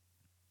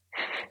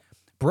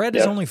 Bread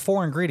is only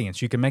 4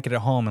 ingredients. You can make it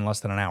at home in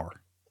less than an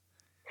hour.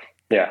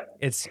 Yeah.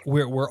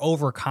 We're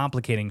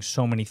overcomplicating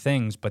so many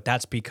things, but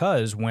that's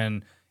because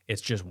when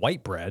it's just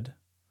white bread,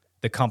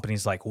 the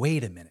company's like,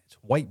 wait a minute,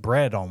 white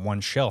bread on one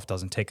shelf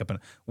doesn't take up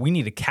we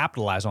need to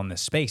capitalize on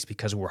this space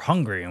because we're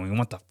hungry and we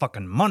want the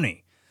fucking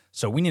money.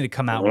 So we need to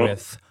come out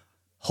with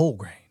whole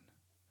grain.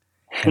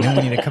 And then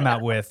we need to come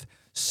out with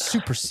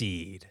super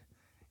seed.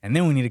 And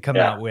then we need to come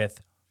out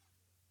with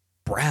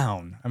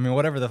brown. I mean,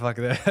 whatever the fuck.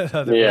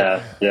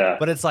 Yeah.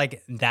 But it's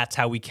like, that's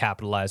how we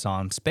capitalize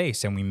on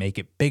space and we make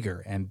it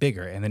bigger and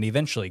bigger. And then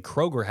eventually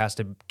Kroger has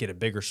to get a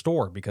bigger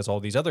store because all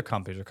these other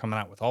companies are coming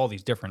out with all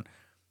these different.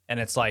 And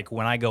it's like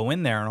when I go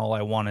in there and all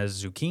I want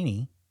is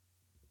zucchini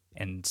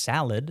and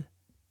salad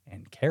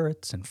and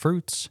carrots and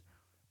fruits.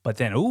 But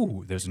then,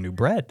 there's a new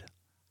bread.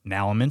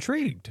 Now I'm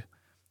intrigued.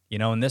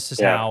 And this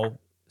is how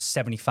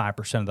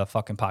 75% of the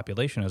fucking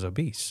population is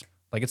obese.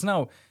 Like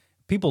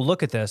people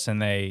look at this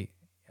and they,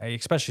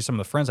 especially some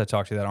of the friends I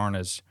talk to that aren't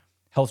as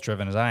health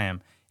driven as I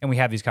am, and we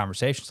have these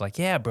conversations like,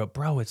 yeah,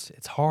 bro,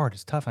 it's hard,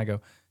 it's tough. And I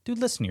go, dude,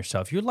 listen to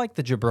yourself. You're like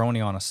the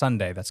jabroni on a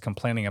Sunday that's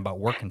complaining about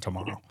working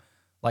tomorrow.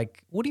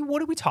 Like, what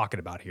are we talking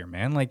about here,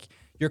 man? Like,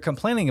 you're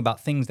complaining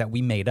about things that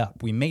we made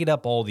up. We made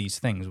up all these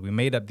things. We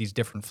made up these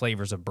different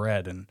flavors of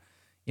bread and,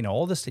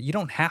 all this. You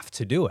don't have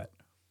to do it.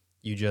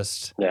 You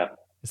just,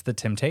 it's the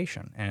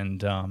temptation.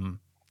 And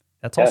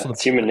that's also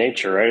it's human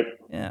nature, right?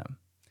 Yeah.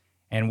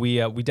 And we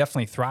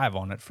definitely thrive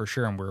on it for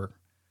sure. And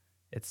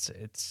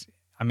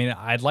I mean,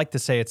 I'd like to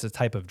say it's a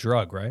type of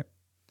drug, right?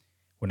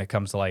 When it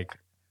comes to like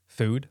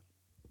food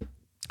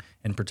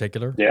in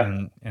particular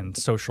and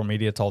social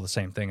media, it's all the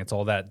same thing. It's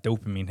all that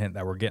dopamine hit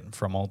that we're getting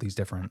from all these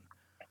different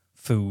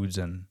foods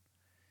and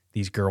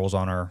these girls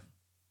on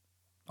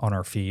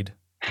our feed.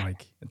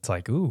 Like, it's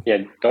like, ooh.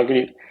 Yeah. Don't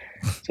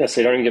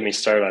even get me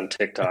started on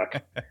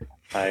TikTok.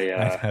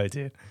 I know,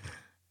 dude.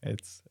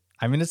 It's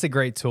a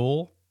great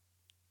tool,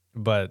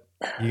 but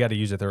you got to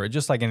use it the right,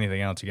 just like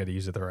anything else, you got to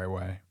use it the right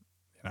way.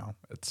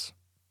 It's.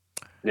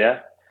 Yeah.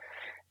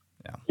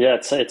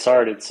 It's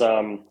hard.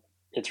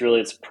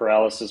 It's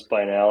paralysis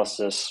by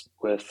analysis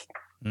with,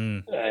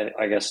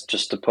 I guess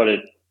just to put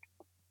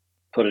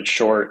it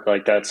short,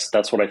 like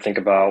that's what I think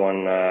about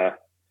when,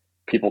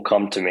 people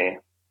come to me.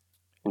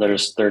 They're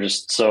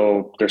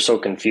so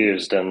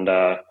confused and,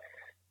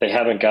 they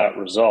haven't got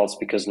results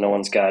because no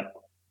one's got,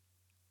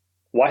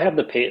 why have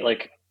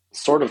like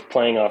sort of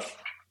playing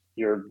off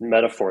your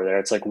metaphor there.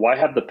 It's like, why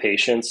have the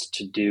patience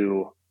to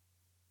do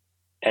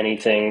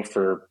anything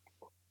for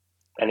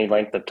any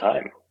length of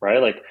time,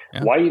 right? Like,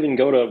 why even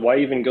go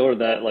to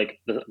that, like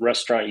the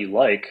restaurant you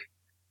like,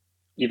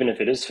 even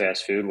if it is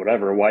fast food,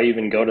 whatever, why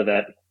even go to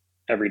that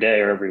every day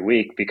or every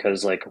week?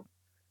 Because like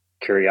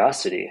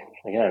curiosity,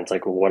 again, it's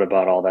like, well, what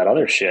about all that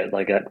other shit?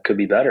 Like that could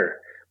be better.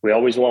 We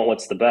always want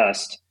what's the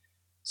best.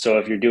 So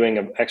if you're doing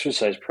an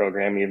exercise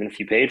program, even if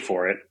you paid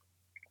for it,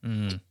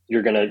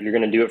 you're going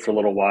to do it for a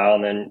little while.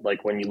 And then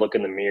like, when you look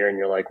in the mirror and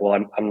you're like, well,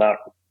 I'm not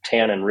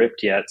tan and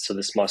ripped yet, so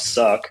this must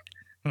suck.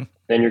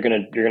 Then you're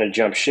going to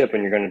jump ship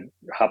and you're going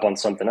to hop on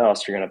something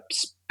else. You're going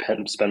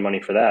to spend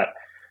money for that.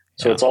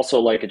 So it's also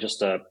like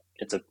it's a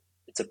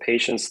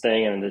patience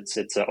thing. And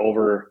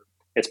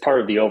it's part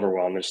of the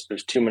overwhelm.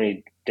 There's too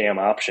many damn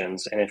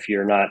options. And if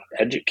you're not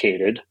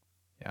educated,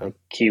 like,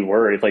 key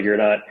word, if like you're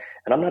not,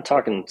 and I'm not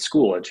talking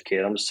school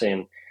educated, I'm just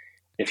saying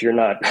if you're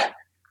not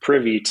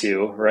privy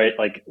to, right,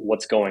 like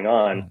what's going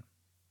on,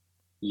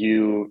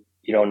 you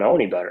don't know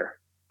any better.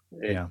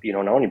 You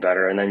don't know any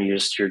better. And then you're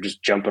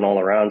just jumping all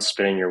around,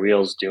 spinning your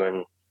wheels,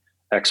 doing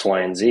X, Y,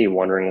 and Z,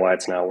 wondering why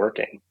it's not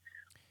working.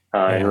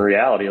 In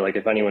reality, like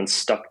if anyone's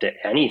stuck to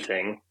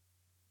anything,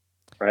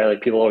 right?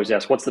 Like people always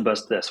ask, what's the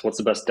best this? What's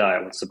the best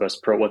diet? What's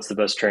the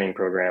best training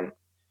program?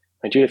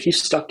 Like, dude, if you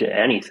stuck to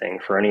anything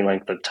for any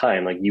length of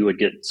time, like you would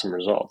get some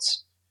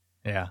results.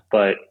 Yeah.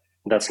 But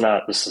that's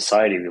not the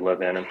society we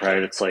live in,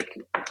 right? It's like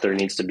there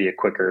needs to be a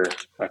quicker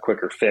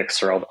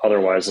fix, or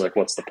otherwise, like,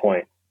 what's the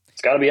point?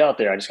 It's got to be out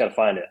there. I just got to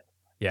find it.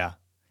 Yeah.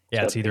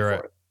 Just It's gotta pay either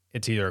for it.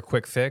 it's either a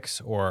quick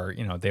fix or,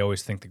 they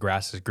always think the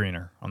grass is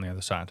greener on the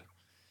other side.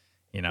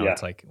 Yeah.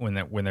 It's like when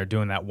they're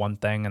doing that one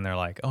thing and they're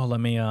like, "Oh, let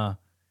me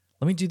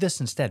do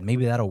this instead.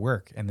 Maybe that'll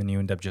work." And then you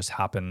end up just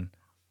hopping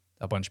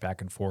a bunch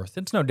back and forth.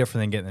 It's no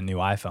different than getting a new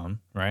iPhone,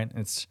 right?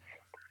 It's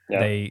Yeah.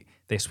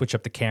 they switch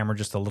up the camera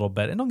just a little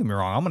bit. And don't get me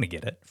wrong, I'm going to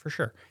get it for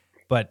sure.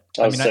 But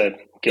I was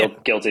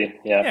guilty.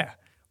 Yeah. yeah.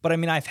 But I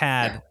mean, I've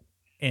had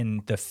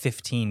in the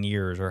 15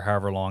 years or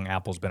however long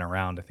Apple's been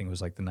around, I think it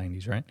was like the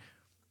 90s, right?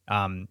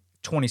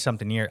 20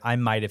 something year, I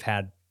might have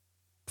had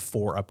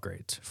 4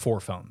 upgrades, 4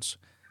 phones.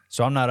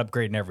 So I'm not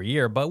upgrading every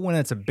year, but when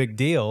it's a big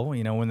deal,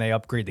 when they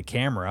upgrade the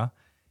camera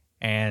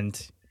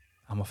and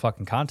I'm a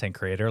fucking content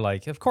creator,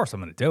 like, of course I'm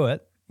going to do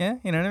it. Yeah.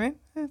 You know what I mean?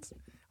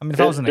 If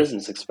I was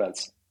Business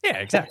expense. yeah,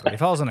 exactly.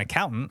 If I was an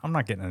accountant, I'm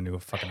not getting a new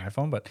fucking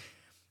iPhone, but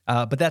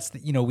that's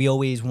we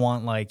always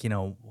want like,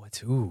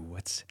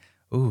 it's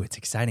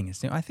exciting.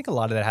 It's new. I think a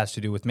lot of that has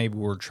to do with maybe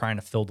we're trying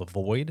to fill the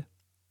void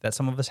that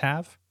some of us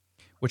have,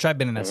 which I've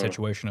been in that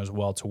situation as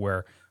well, to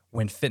where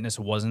when fitness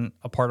wasn't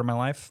a part of my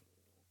life,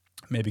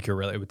 maybe you could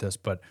relate with this,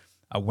 but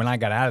when I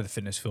got out of the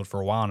fitness field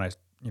for a while and I,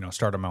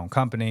 started my own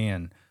company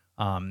and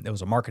it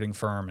was a marketing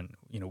firm and,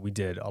 we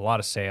did a lot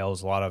of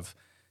sales, a lot of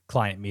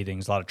client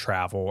meetings, a lot of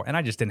travel, and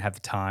I just didn't have the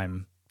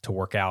time to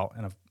work out.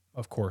 And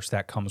of course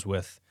that comes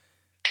with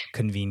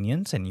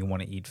convenience and you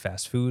want to eat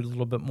fast food a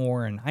little bit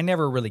more. And I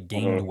never really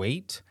gained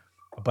weight,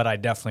 but I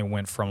definitely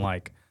went from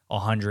like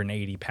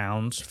 180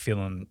 pounds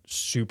feeling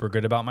super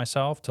good about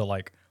myself to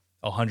like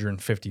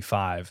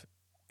 155,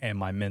 and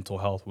my mental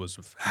health was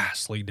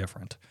vastly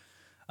different.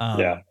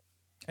 Yeah.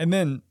 And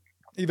then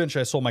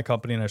eventually I sold my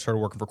company and I started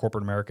working for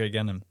corporate America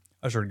again, and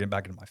I started getting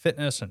back into my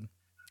fitness, and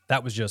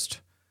that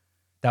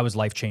was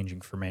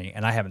life-changing for me.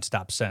 And I haven't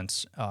stopped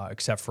since,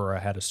 except for I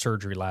had a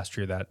surgery last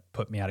year that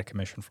put me out of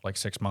commission for like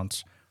 6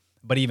 months.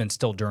 But even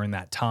still during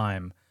that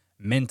time,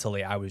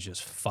 mentally, I was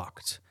just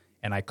fucked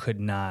and I could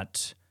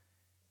not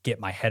get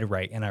my head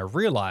right. And I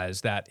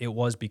realized that it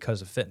was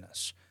because of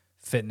fitness.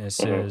 Fitness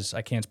is,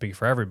 I can't speak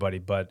for everybody,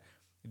 but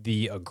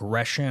the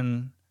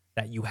aggression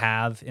that you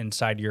have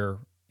inside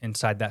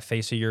that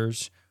face of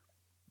yours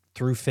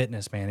through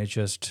fitness, man,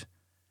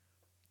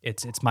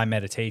 it's my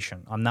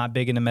meditation. I'm not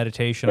big into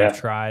meditation. Yeah. I've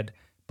tried,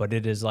 but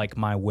it is like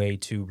my way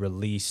to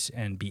release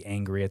and be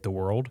angry at the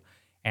world.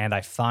 And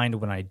I find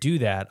when I do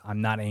that,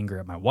 I'm not angry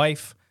at my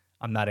wife.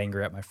 I'm not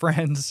angry at my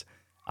friends.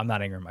 I'm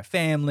not angry at my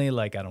family.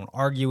 Like, I don't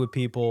argue with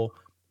people.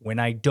 When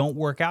I don't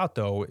work out,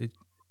 though,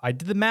 I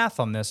did the math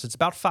on this. It's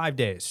about 5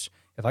 days.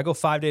 If I go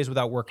 5 days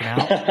without working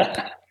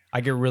out,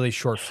 I get really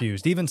short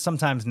fused. Even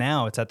sometimes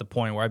now, it's at the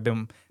point where I've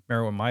been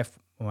married with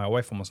my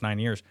wife almost 9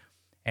 years,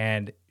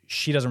 and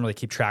she doesn't really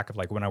keep track of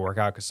like when I work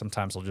out, because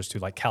sometimes I'll just do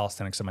like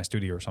calisthenics in my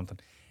studio or something.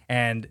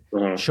 And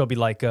she'll be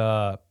like,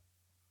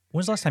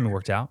 when's the last time you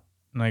worked out?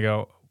 And I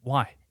go,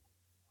 why?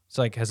 It's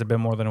like, has it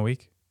been more than a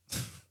week?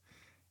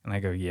 And I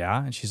go,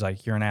 yeah. And she's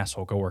like, you're an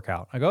asshole. Go work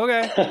out. I go,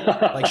 okay.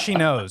 Like, she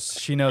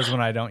knows when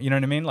I don't, you know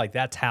what I mean? Like,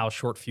 that's how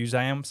short fused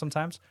I am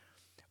sometimes.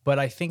 But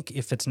I think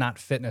if it's not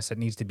fitness, it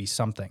needs to be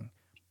something.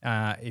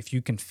 If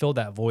you can fill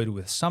that void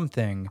with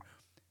something,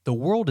 the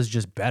world is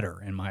just better,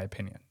 in my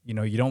opinion.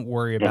 You don't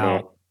worry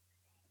about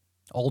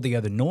all the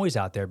other noise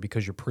out there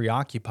because you're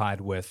preoccupied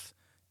with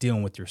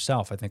dealing with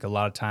yourself. I think a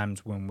lot of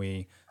times when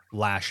we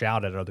lash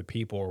out at other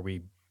people, or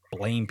we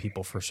blame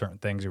people for certain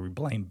things, or we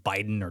blame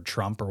Biden or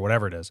Trump or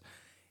whatever it is,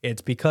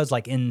 it's because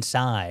like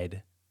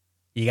inside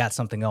you got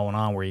something going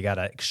on where you got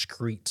to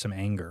excrete some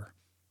anger.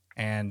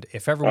 And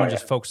if everyone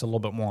just focused a little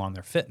bit more on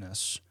their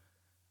fitness,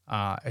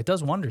 it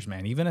does wonders,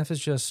 man. Even if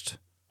it's just,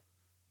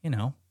 getting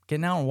out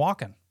and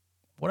walking,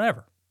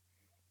 whatever,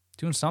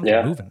 doing something,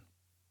 moving.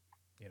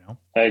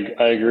 I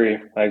agree.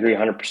 I agree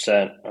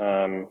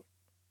 100%.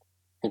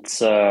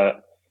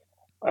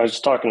 I was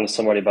just talking to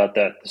somebody about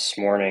that this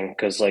morning,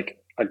 because like,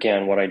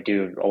 again, what I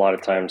do a lot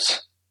of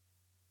times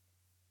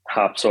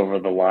hops over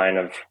the line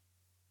of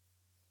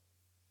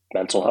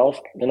mental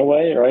health in a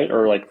way, right?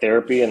 Or like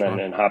therapy, and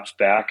then hops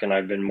back. And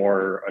I've been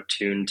more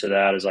attuned to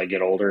that as I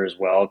get older as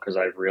well, because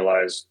I've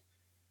realized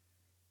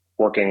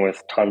working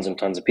with tons and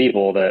tons of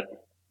people that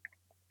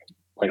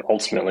like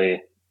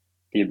ultimately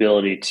the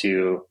ability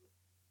to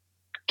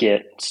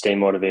stay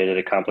motivated,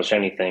 accomplish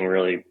anything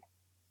really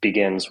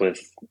begins with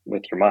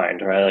your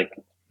mind, right? Like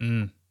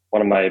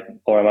one of my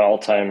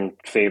all-time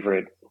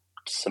favorite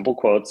simple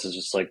quotes is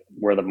just like,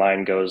 where the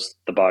mind goes,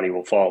 the body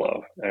will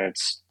follow. And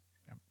it's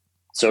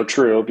so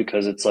true,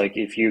 because it's like,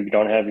 if you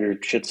don't have your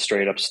shit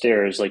straight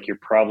upstairs, like, you're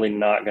probably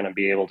not going to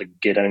be able to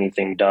get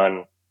anything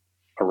done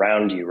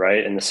around you,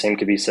 right? And the same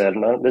could be said,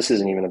 no, this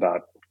isn't even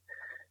about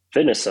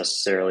fitness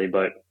necessarily,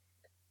 but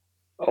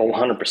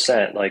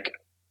 100%. Like,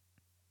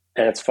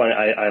 and it's funny,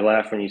 I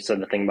laugh when you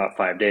said the thing about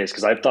 5 days,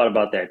 because I've thought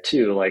about that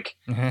too. Like,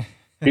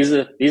 these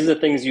are the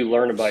things you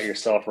learn about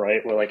yourself,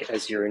 right? Where like,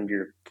 as you're in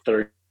your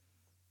 30s,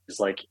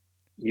 like,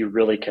 you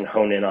really can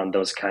hone in on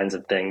those kinds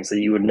of things that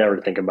you would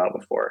never think about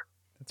before.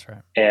 That's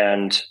right.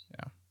 And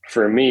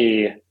for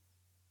me,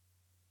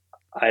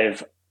 I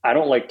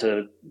don't like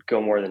to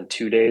go more than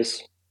 2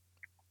 days.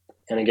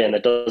 And again,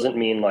 that doesn't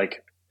mean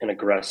like an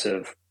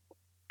aggressive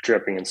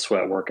dripping in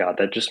sweat workout.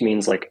 That just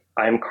means like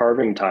I'm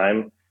carving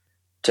time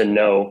to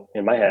know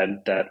in my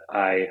head that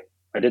I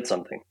did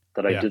something,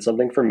 that I did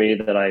something for me,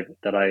 that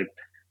I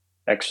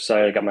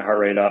exercised, I got my heart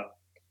rate up.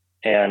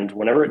 And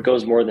whenever it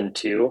goes more than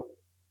 2,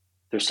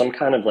 there's some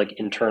kind of like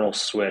internal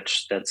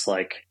switch that's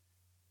like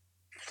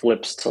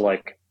flips to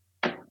like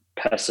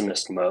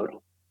pessimist mode.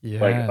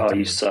 Yeah. Like, oh, dude.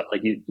 you suck.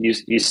 Like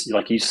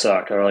you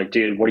suck. Or like,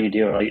 dude, what are you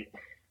doing? Like,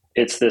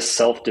 it's this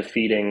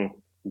self-defeating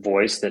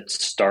voice that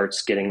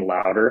starts getting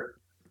louder.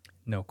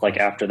 No question.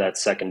 Like after that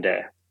second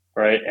day.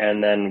 Right.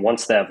 And then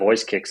once that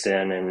voice kicks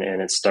in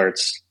and it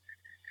starts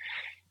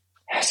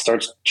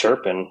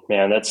chirping,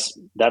 man,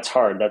 that's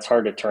hard. That's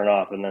hard to turn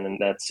off. And then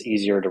that's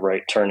easier to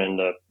turn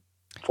into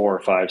 4 or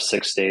 5,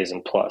 6 days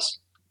and plus.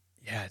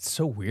 Yeah, it's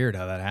so weird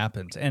how that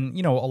happens. And,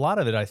 a lot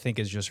of it I think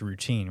is just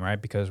routine,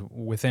 right? Because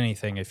with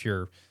anything, if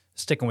you're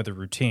sticking with a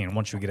routine,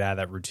 once you get out of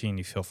that routine,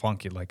 you feel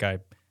funky. Like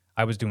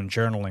I was doing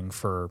journaling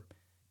for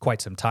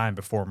quite some time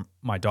before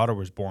my daughter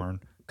was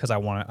born because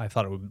I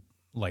thought it would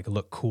like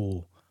look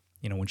cool.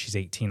 When she's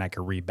 18, I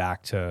could read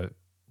back to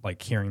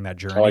like hearing that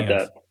journey. I like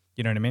that.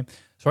 You know what I mean?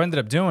 So I ended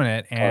up doing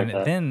it. And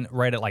like then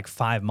right at like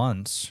 5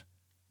 months,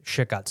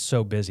 shit got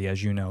so busy,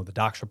 as you know, the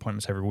doctor's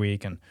appointments every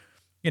week. And,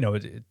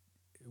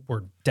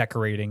 we're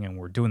decorating and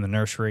we're doing the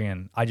nursery.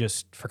 And I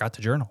just forgot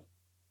to journal.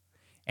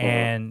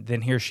 And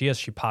then here she is.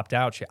 She popped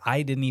out.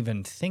 I didn't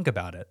even think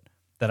about it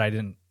that I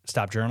didn't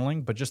stop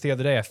journaling. But just the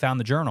other day, I found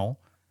the journal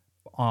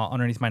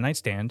underneath my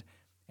nightstand.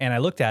 And I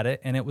looked at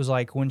it. And it was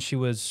like when she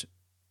was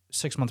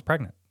 6 months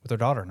pregnant with her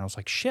daughter. And I was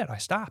like, shit, I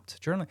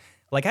stopped journaling.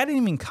 Like I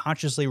didn't even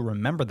consciously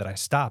remember that I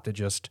stopped. It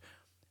just,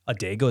 a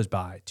day goes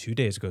by, 2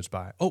 days goes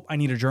by. Oh, I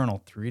need a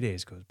journal. 3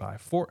 days goes by,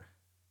 4.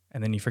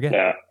 And then you forget.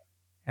 Yeah.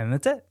 And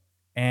that's it.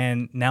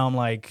 And now I'm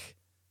like,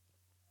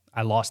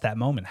 I lost that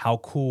moment. How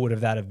cool would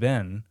that have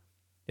been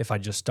if I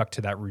just stuck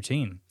to that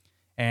routine?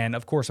 And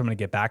of course, I'm going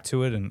to get back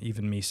to it. And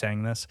even me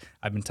saying this,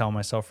 I've been telling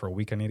myself for a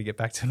week I need to get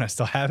back to it, and I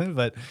still haven't.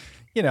 But,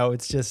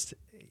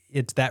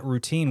 it's that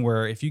routine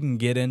where if you can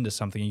get into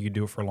something, you can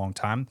do it for a long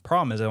time.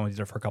 Problem is, I only did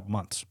it for a couple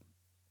months.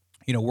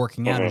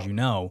 Working out, as you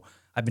know,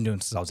 I've been doing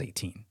it since I was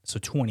 18. So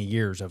 20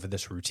 years of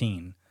this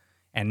routine.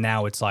 And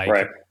now it's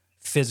like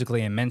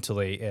physically and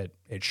mentally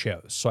it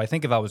shows. So I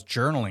think if I was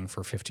journaling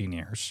for 15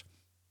 years,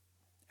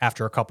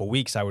 after a couple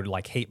weeks, I would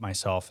like hate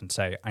myself and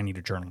say, I need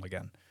to journal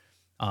again.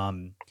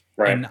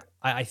 And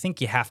I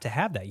think you have to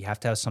have that. You have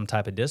to have some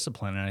type of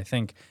discipline. And I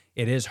think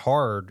it is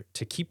hard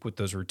to keep with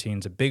those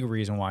routines. A big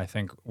reason why I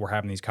think we're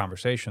having these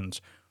conversations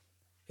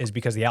is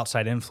because the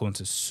outside influence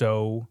is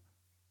so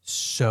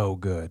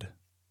good.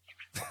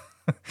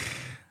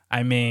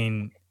 I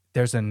mean,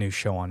 there's a new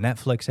show on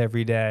Netflix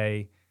every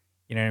day.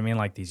 You know what I mean?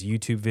 Like these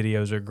YouTube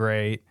videos are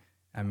great.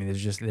 I mean,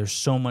 there's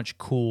so much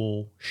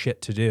cool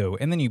shit to do.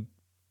 And then you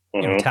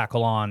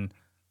tackle on,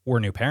 we're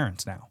new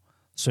parents now.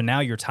 So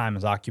now your time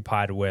is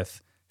occupied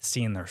with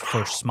seeing their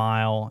first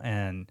smile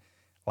and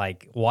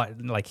like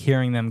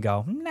hearing them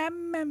go, nah,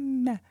 nah,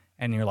 nah.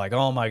 And you're like,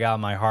 oh my God,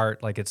 my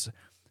heart.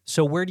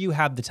 So where do you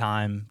have the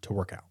time to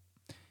work out?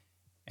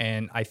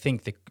 And I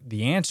think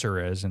the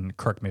answer is, and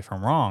correct me if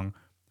I'm wrong,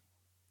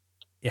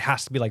 it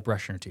has to be like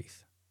brushing your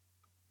teeth.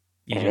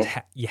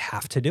 You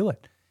have to do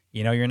it.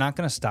 You're not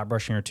going to stop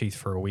brushing your teeth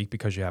for a week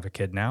because you have a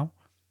kid now.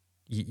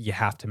 You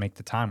have to make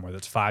the time, whether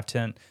it's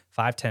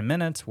 5-10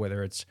 minutes,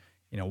 whether it's,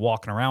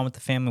 walking around with the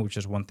family, which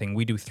is one thing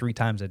we do 3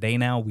 times a day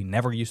now. We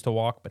never used to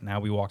walk, but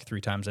now we walk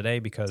 3 times a day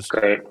because,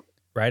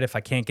 right, if I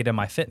can't get in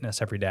my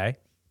fitness every day,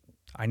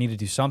 I need to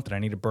do something. I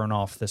need to burn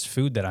off this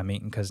food that I'm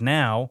eating because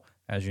now,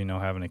 as you know,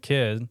 having a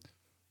kid,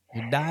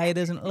 your diet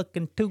isn't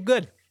looking too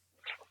good.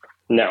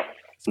 No,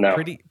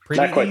 pretty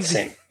not quite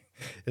easy. the same.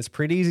 It's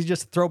pretty easy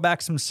just to throw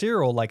back some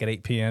cereal like at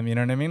 8 p.m. You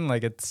know what I mean?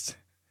 Like it's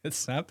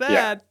not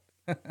bad.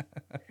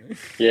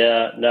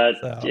 You're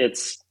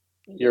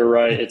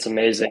right. It's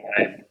amazing.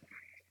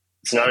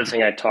 It's another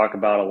thing I talk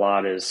about a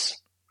lot is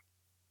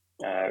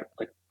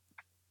like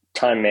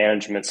time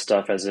management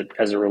stuff as it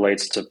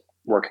relates to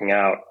working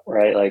out,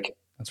 right? Like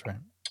that's right.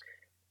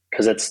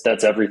 Because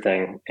that's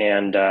everything.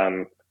 And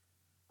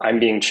I'm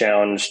being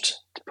challenged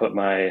to put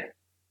my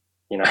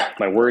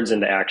words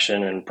into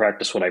action and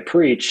practice what I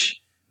preach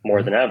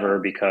more than ever,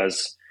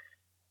 because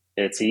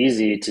it's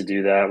easy to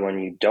do that when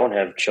you don't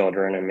have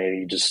children and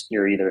maybe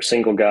you're either a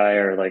single guy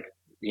or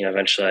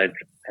eventually I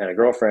had a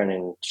girlfriend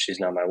and she's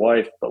not my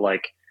wife, but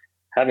like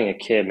having a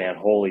kid, man,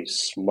 holy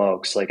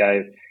smokes. Like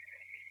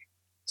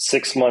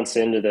 6 months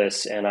into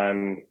this and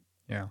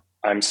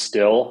I'm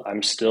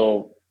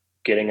still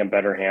getting a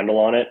better handle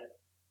on it.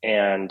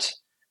 And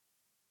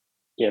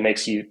it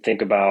makes you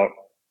think about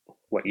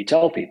what you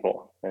tell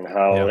people and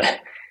how,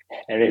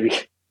 and maybe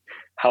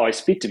how I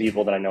speak to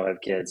people that I know have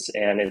kids.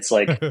 And it's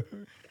like,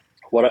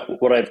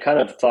 what I've kind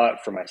of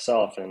thought for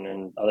myself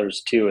and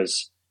others too,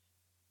 is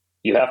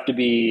you have to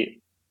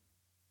be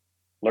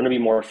learn to be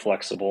more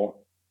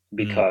flexible,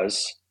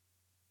 because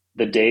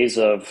the days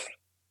of,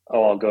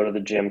 oh, I'll go to the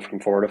gym from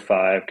 4 to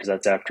 5 because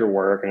that's after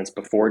work and it's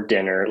before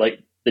dinner. Like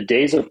the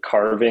days of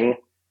carving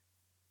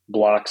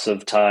blocks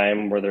of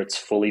time, whether it's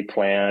fully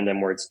planned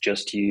and where it's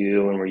just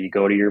you and where you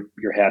go to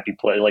your happy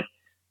place, like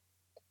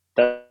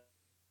that,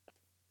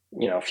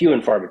 few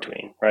and far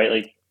between, right?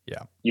 Like,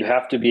 Yeah. you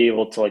have to be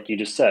able to, like you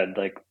just said,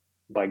 like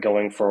by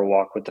going for a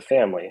walk with the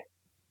family,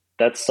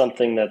 that's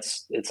something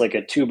it's like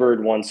a two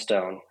bird, one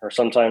stone, or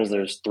sometimes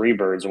there's three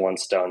birds, one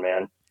stone,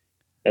 man.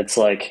 It's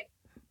like,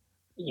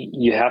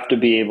 you have to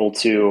be able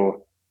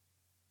to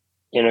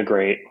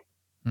integrate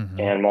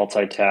and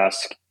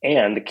multitask.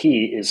 And the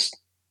key is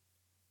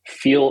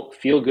feel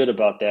good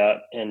about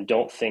that, and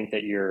don't think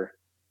that you're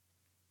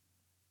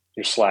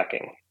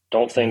slacking.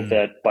 Don't think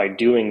that by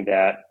doing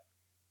that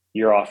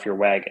you're off your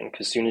wagon,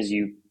 because as soon as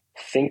you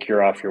think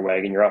you're off your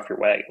wagon, you're off your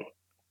wagon.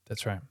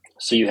 That's right.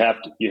 So you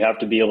have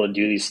to be able to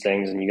do these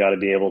things, and you got to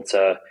be able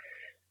to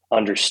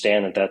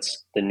understand that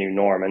that's the new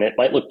norm. And it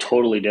might look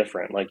totally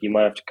different. Like you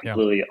might have to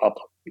completely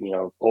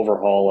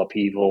overhaul,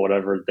 upheaval,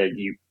 whatever that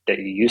you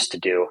used to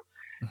do.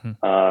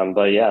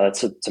 But yeah,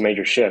 it's a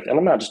major shift. And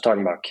I'm not just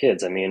talking about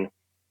kids. I mean,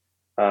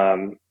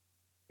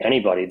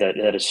 anybody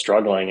that is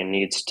struggling and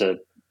needs to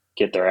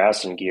get their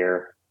ass in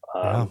gear,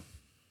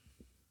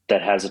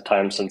 that has a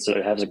time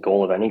sensitive, has a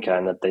goal of any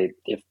kind, that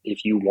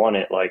if you want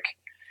it, like,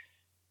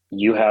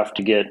 you have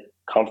to get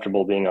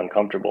comfortable being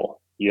uncomfortable.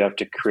 You have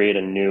to create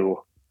a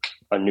new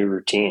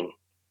routine.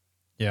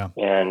 Yeah.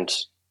 And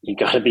you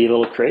got to be a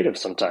little creative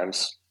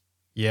sometimes.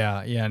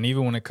 Yeah. Yeah. And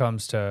even when it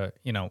comes to,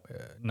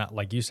 not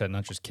like you said,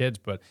 not just kids,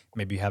 but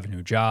maybe you have a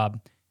new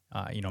job,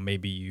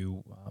 maybe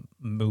you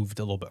moved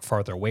a little bit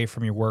farther away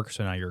from your work.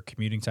 So now you're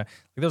commuting time.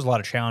 Like, there's a lot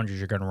of challenges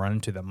you're going to run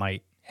into that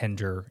might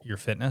hinder your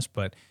fitness,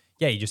 but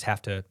yeah, you just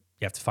have to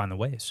find the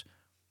ways.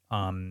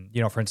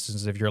 For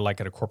instance, if you're like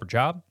at a corporate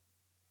job,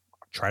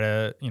 try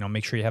to,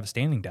 make sure you have a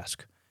standing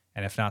desk.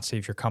 And if not, see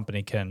if your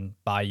company can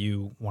buy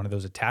you one of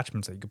those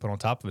attachments that you can put on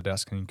top of the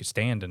desk and you can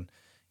stand and,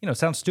 it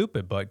sounds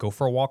stupid, but go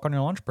for a walk on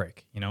your lunch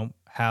break,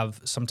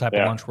 have some type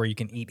of lunch where you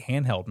can eat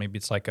handheld. Maybe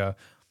it's like a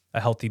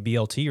healthy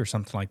BLT or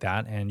something like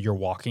that, and you're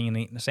walking and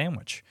eating a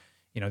sandwich.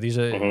 These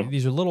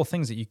are little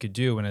things that you could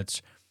do. And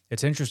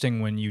it's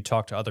interesting when you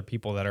talk to other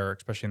people that are,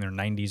 especially in their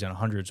 90s and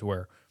 100s,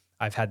 where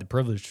I've had the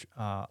privilege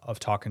of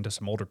talking to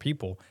some older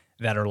people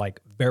that are like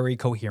very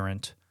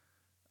coherent.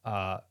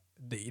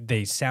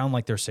 They sound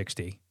like they're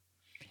 60,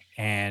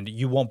 and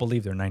you won't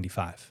believe they're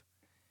 95.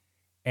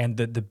 And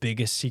the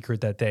biggest secret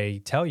that they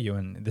tell you,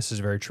 and this is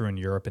very true in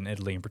Europe and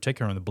Italy in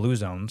particular, in the blue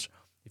zones,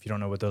 if you don't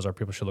know what those are,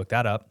 people should look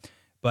that up.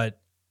 But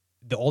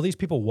all these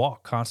people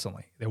walk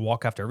constantly. They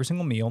walk after every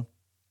single meal.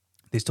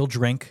 They still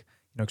drink,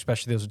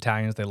 especially those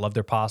Italians. They love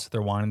their pasta,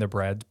 their wine, and their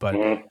bread. But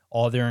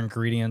all their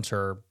ingredients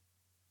are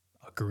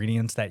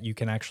ingredients that you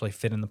can actually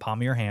fit in the palm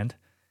of your hand.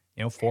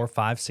 4,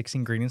 5, 6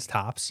 ingredients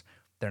tops.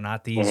 They're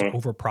not these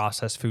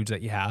over-processed foods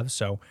that you have.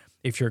 So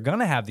if you're going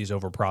to have these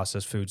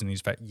over-processed foods and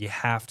these you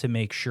have to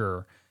make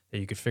sure that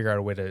you could figure out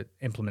a way to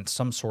implement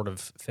some sort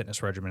of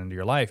fitness regimen into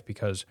your life,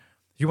 because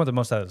if you want the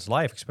most out of this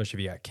life, especially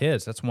if you got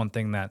kids, that's one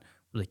thing that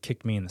really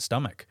kicked me in the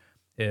stomach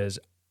is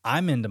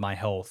I'm into my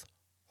health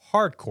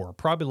hardcore.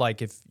 Probably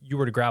like if you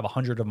were to grab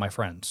 100 of my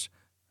friends,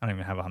 I don't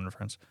even have 100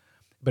 friends,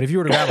 but if you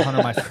were to grab 100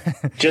 of my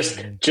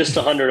friends, just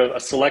 100 of a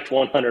select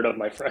 100 of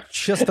my friends,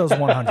 just those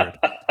 100.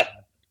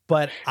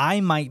 But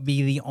I might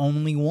be the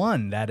only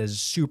one that is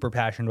super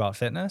passionate about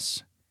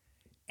fitness,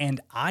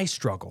 and I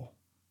struggle.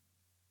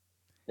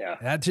 Yeah.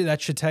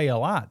 That should tell you a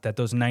lot, that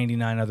those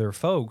 99 other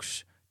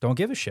folks don't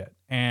give a shit.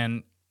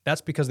 And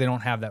that's because they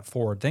don't have that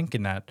forward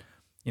thinking that,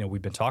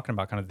 we've been talking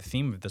about, kind of the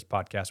theme of this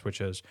podcast,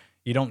 which is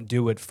you don't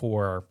do it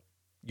for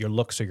your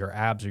looks or your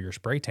abs or your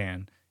spray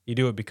tan. You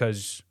do it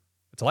because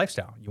it's a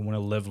lifestyle. You want to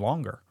live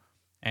longer.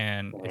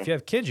 And if you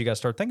have kids, you got to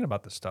start thinking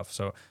about this stuff.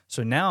 So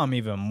now I'm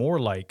even more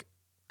like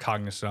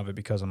cognizant of it,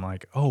 because I'm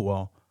like, oh,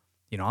 well,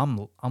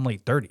 I'm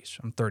late 30s.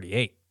 I'm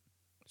 38.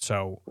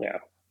 So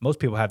most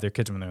people have their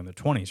kids when they're in their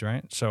 20s,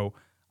 right? So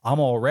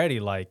I'm already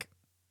like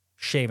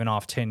shaving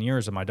off 10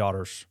 years of my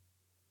daughter's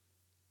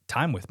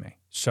time with me.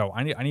 So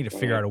I need to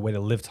figure out a way to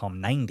live till I'm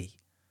 90.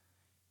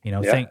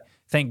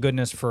 Thank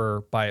goodness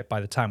for by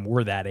the time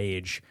we're that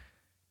age,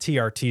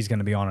 TRT is going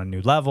to be on a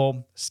new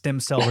level. Stem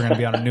cells are going to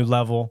be on a new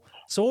level.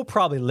 So we'll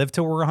probably live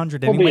till we're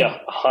 100 anyway. We'll be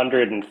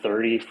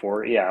 130,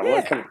 40.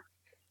 Yeah.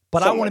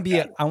 But I want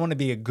to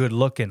be a good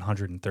looking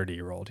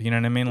 130-year-old. You know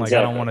what I mean? Like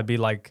exactly. I don't want to be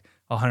like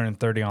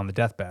 130 on the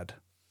deathbed.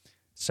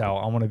 So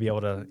I want to be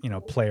able to,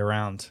 play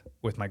around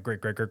with my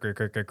great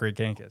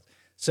grandkids.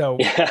 So,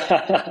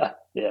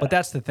 but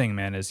that's the thing,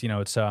 man, is,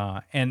 it's,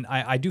 and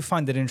I do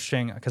find it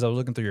interesting because I was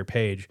looking through your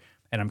page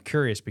and I'm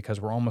curious because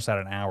we're almost at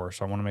an hour.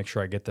 So I want to make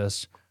sure I get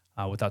this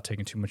without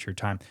taking too much of your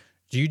time.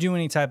 Do you do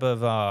any type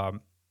of other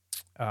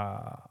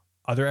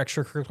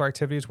extracurricular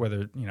activities,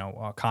 whether,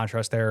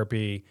 contrast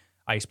therapy,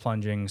 ice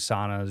plunging,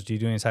 saunas? Do you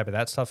do any type of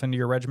that stuff into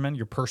your regimen,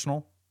 your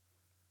personal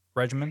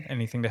regimen?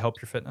 Anything to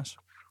help your fitness?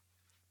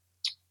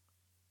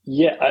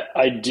 Yeah,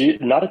 I do.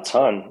 Not a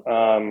ton.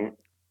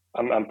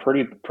 I'm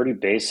pretty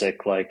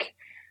basic. Like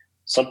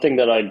something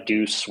that I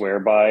do swear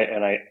by,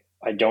 and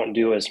I don't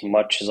do as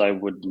much as I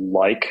would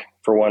like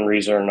for one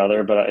reason or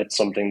another, but it's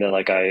something that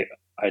like I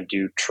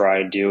do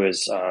try to do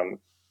is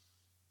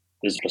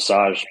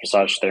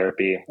massage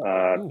therapy,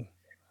 Ooh,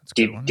 that's a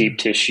good one. deep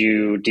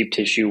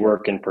tissue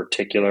work in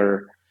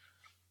particular.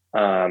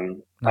 I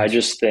Nice.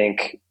 just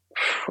think,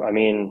 I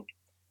mean,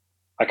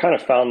 I kind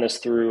of found this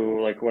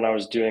through like when I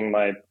was doing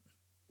my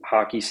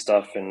hockey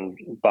stuff and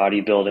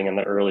bodybuilding in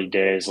the early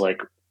days.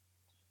 Like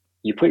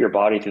you put your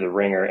body through the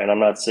ringer, and I'm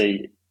not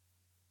saying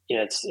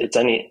it's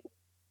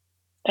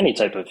any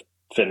type of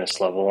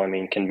fitness level. I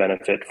mean, can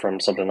benefit from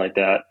something like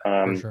that.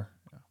 For sure.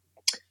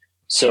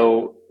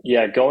 So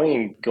yeah,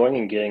 going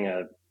and getting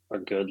a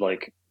good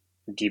like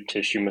deep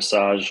tissue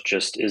massage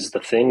just is the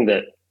thing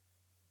that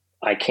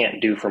I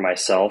can't do for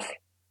myself,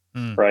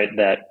 Mm, right?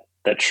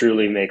 That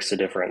truly makes a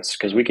difference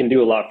because we can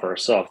do a lot for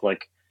ourselves.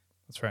 Like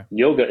that's right.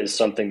 yoga is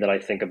something that I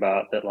think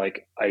about that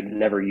like I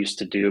never used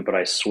to do, but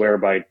I swear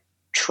by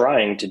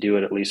trying to do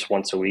it at least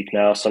once a week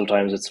now.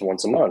 Sometimes it's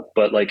once a month,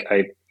 but like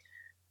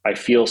I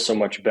feel so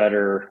much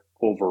better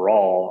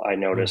overall. I Ooh,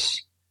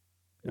 notice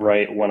yeah.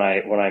 right when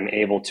I'm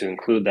able to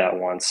include that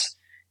once.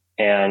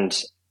 And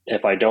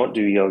if I don't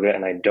do yoga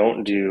and I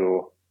don't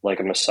do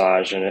like a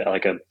massage and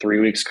like a 3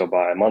 weeks go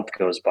by, a month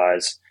goes by,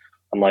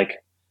 I'm like,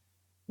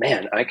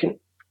 man, I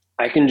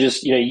can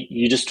just,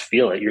 you just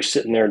feel it. You're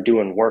sitting there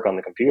doing work on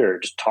the computer,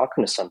 just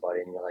talking to somebody,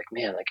 and you're like,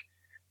 man, like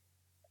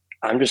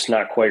I'm just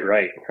not quite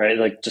right, right?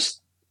 Like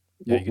just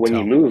Yeah, you could when you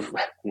tell. move,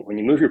 when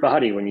you move your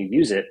body, when you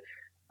use it,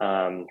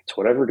 to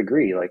whatever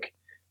degree, like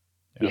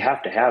you Yeah,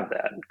 have to have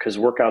that because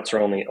workouts are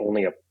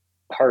only a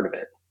part of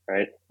it,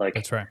 right? Like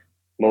that's right.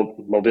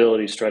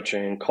 mobility,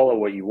 stretching, call it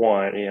what you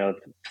want,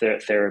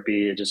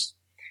 therapy, just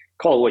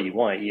call it what you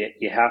want.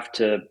 You have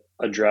to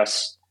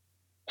address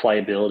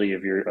pliability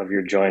of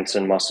your joints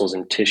and muscles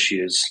and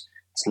tissues.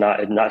 It's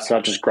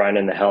not just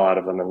grinding the hell out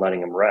of them and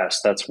letting them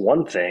rest. That's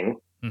one thing.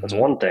 That's Hmm.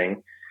 one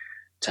thing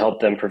to help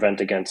them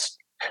prevent against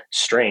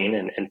strain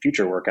and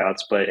future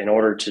workouts. But in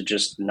order to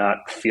just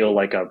not feel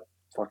like a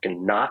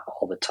fucking knot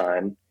all the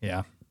time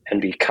Yeah,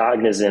 and be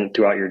cognizant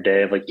throughout your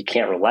day of like you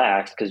can't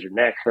relax because your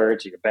neck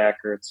hurts or your back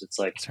hurts. It's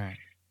like that's right.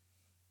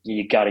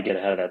 you got to get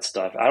ahead of that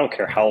stuff. I don't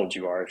care Yeah, how old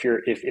you are.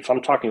 If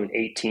I'm talking to an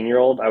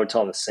 18-year-old, I would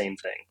tell them the same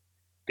thing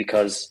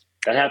because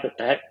that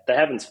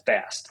happens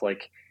fast.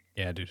 Like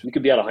yeah, dude. you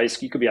could be out of high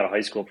school, you could be out of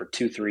high school for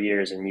 2 3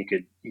 years, and you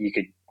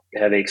could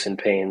have aches and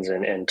pains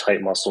and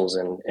tight muscles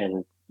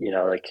and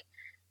like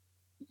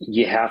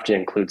you have to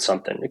include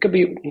something. It could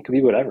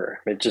be whatever.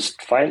 It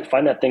just find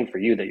that thing for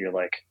you that you're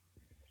like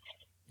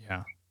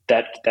Yeah.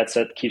 that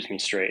keeps me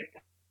straight.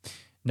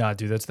 No,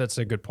 dude, that's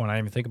a good point. I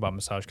didn't even think about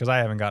massage because I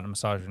haven't gotten a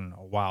massage in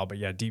a while. But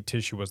yeah, deep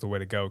tissue was the way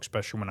to go,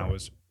 especially when I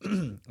was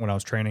when I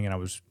was training and I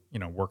was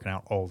working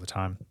out all the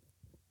time.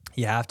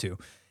 You have to,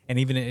 and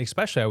even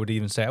especially I would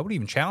even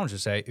challenge to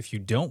say if you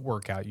don't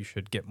work out, you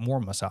should get more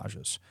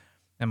massages.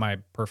 In my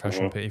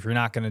professional Hmm. opinion, if you're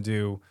not going to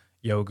do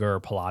yoga or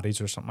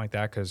Pilates or something like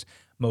that, because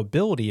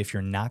mobility, if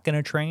you're not going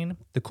to train,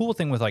 the cool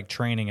thing with like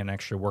training and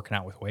actually working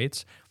out with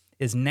weights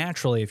is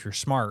naturally, if you're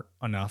smart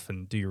enough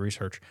and do your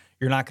research,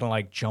 you're not going to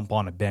like jump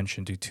on a bench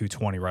and do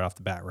 220 right off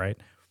the bat, right?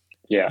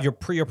 Yeah.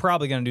 You're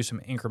probably going to do some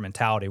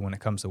incrementality when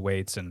it comes to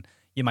weights, and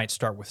you might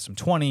start with some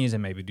 20s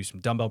and maybe do some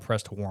dumbbell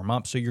press to warm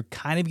up. So you're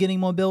kind of getting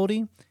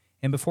mobility.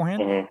 And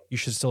beforehand, Hmm. you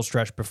should still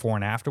stretch before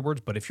and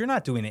afterwards. But if you're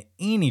not doing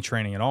any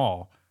training at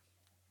all,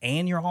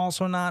 and you're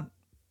also not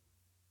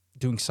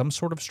doing some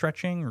sort of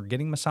stretching or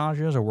getting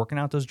massages or working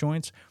out those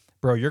joints,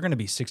 bro, you're going to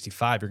be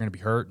 65. You're going to be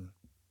hurting.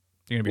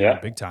 You're going to be hurting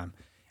Yeah. big time.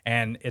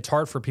 And it's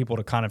hard for people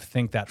to kind of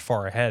think that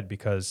far ahead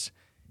because,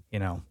 you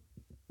know,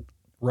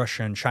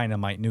 Russia and China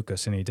might nuke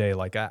us any day.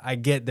 Like I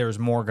get there's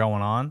more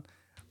going on,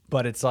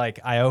 but it's like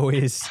I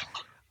always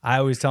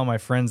tell my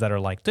friends that are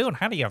like, dude,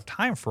 how do you have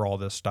time for all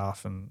this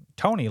stuff? And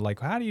Tony, like,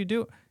 how do you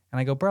do it? And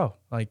I go, bro,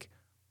 like,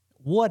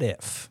 what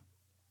if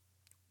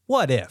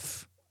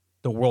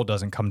the world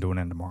doesn't come to an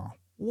end tomorrow?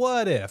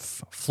 What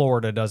if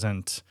Florida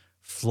doesn't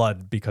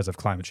flood because of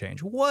climate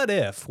change? What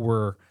if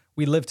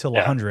we live till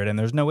Yeah. 100 and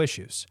there's no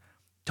issues?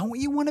 Don't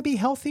you want to be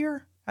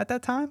healthier at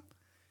that time?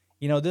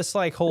 This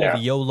like whole Yeah.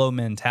 YOLO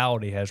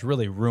mentality has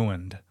really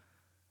ruined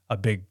a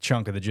big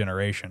chunk of the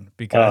generation Uh,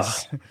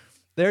 because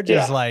they're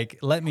just yeah. like,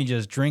 let me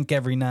just drink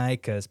every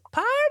night because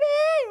party,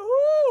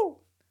 woo,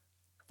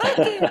 fuck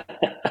it.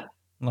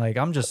 Like,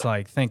 I'm just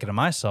like thinking to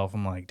myself,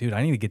 I'm like, dude,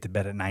 I need to get to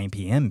bed at 9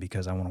 p.m.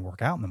 because I want to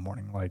work out in the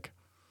morning. Like,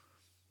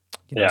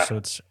 Yeah.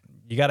 so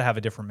you got to have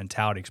a different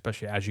mentality,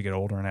 especially as you get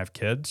older and have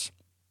kids.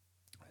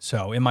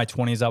 So in my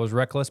 20s, I was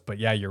reckless, but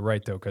yeah, you're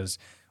right though. Cause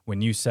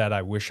when you said,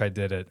 I wish I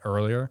did it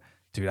earlier,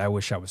 dude, I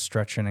wish I was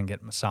stretching and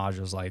getting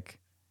massages like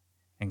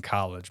in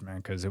college,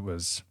 man. Cause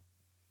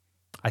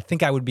I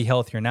think I would be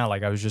healthier now.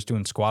 Like I was just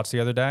doing squats the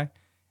other day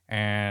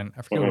and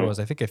I forget what it Hmm. was.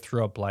 I think I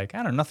threw up like,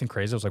 I don't know, nothing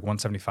crazy. It was like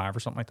 175 or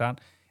something like that.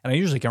 And I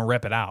usually can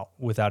rep it out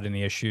without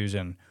any issues.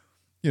 And,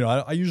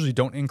 I usually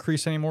don't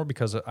increase anymore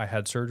because I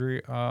had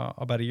surgery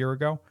about a year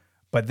ago.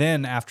 But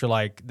then after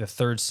like the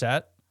third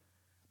set,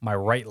 my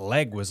right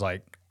leg was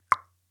like,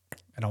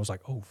 and I was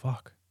like, oh,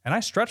 fuck. And I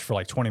stretched for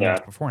like 20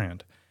 minutes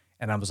beforehand.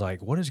 And I was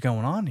like, what is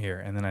going on here?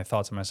 And then I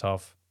thought to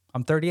myself,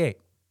 I'm 38.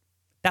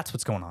 That's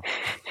what's going on.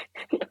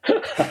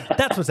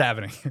 That's what's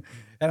happening.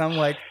 And I'm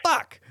like,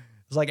 fuck.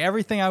 It's like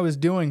everything I was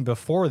doing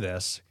before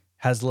this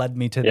has led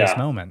me to this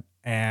moment.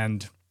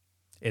 And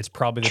it's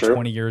probably the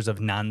 20 years of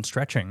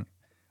non-stretching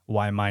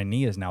why my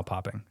knee is now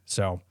popping.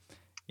 So,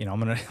 you know, I'm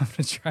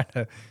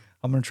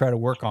gonna try to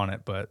work on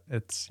it, but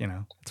it's, you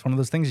know, it's one of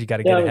those things you got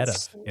to get ahead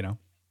of, you know?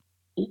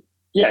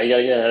 Yeah. You got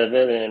to get ahead of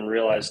it and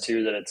realize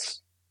too that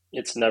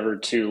it's never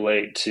too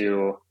late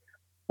to,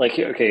 like,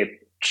 okay,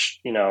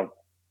 you know,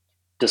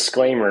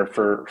 disclaimer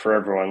for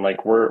everyone,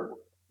 like we're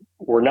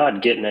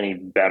not getting any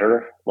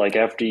better. Like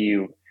after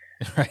you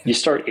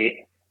start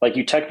like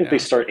you technically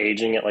start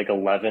aging at like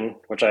 11,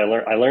 which I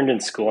learned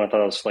in school, and I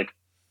thought it was like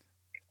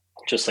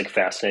just like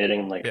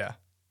fascinating. Like,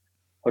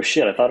 oh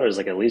shit, I thought it was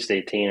like at least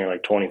 18 or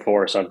like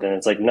 24 or something.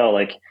 It's like, no,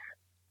 like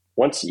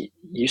once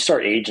you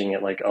start aging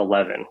at like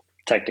 11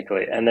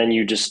 technically, and then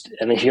you're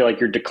like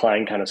your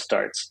decline kind of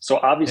starts. So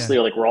obviously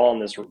like we're all on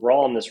this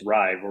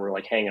ride where we're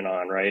like hanging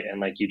on, right?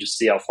 And like you just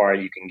see how far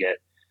you can get.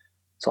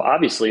 So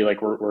obviously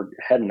like we're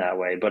heading that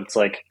way, but it's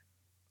like,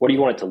 what do you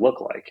want it to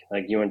look like?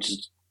 Like you want to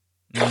just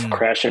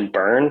crash and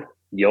burn,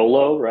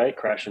 YOLO, right?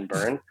 Crash and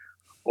burn,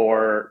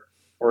 or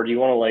do you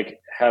want to like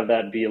have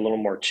that be a little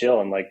more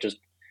chill and like just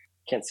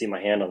can't see my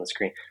hand on the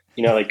screen,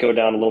 you know, like go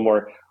down a little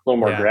more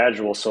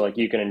gradual, so like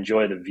you can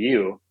enjoy the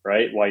view,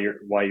 right, while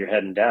you're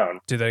heading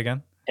down. Do that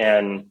again.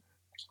 And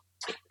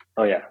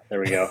oh yeah, there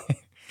we go.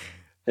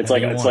 It's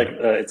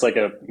like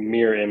a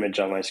mirror image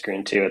on my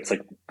screen too. It's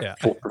like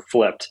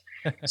flipped.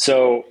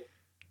 So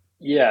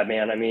yeah,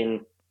 man. I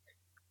mean,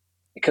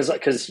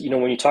 because you know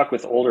when you talk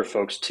with older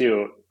folks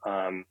too,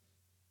 God,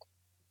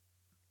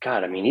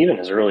 I mean, even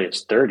as early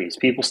as 30s,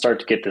 people start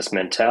to get this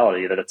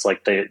mentality that it's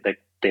like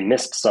they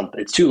missed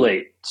something. It's too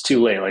late. It's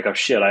too late. Like, oh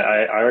shit,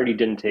 I already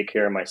didn't take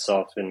care of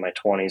myself in my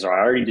 20s, or I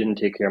already didn't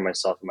take care of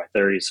myself in my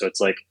 30s. So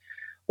it's like,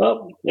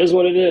 well, here's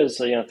what it is.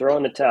 So, you know, throw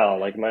in the towel.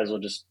 Like, might as well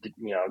just,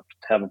 you know,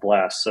 have a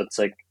blast. So it's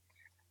like,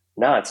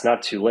 nah, it's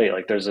not too late.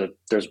 Like there's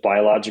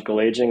biological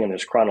aging and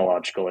there's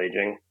chronological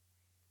aging.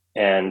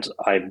 And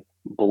I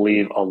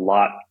believe a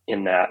lot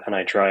in that. And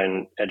I try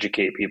and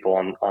educate people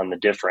on the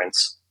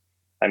difference.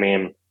 I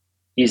mean,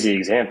 easy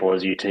example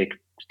is you take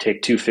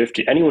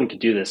 250. Anyone could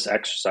do this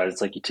exercise.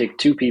 It's like you take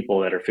two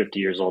people that are 50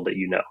 years old that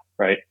you know,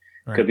 right?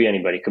 Could be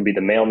anybody. Could be the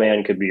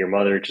mailman. Could be your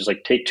mother. Just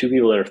like take two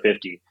people that are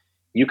 50.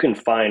 You can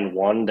find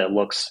one that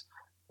looks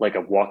like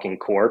a walking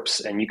corpse,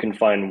 and you can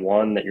find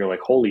one that you're like,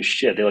 holy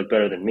shit, they look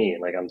better than me.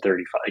 Like I'm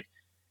 35.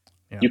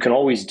 Yeah. You can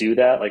always do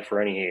that, like for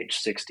any age,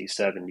 60,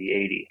 70,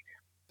 80.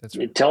 That's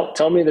right.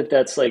 Tell me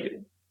that's like,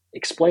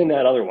 explain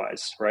that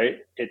otherwise, right?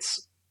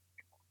 It's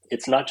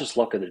not just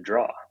luck of the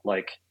draw.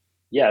 Like,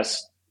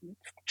 yes,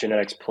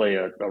 genetics play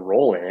a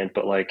role in it,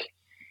 but like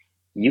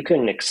you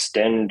can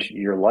extend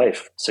your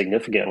life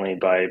significantly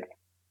by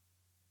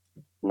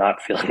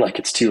not feeling like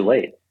it's too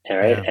late.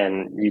 Right. Yeah.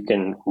 And you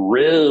can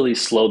really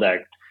slow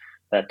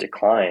that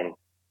decline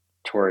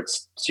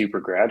towards super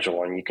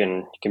gradual, and you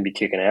can be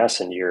kicking ass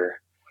into your,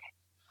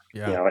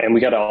 you know, and we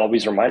got to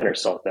always remind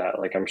ourselves that,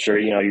 like, I'm sure,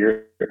 you know,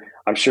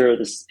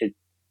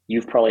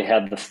 you've probably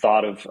had the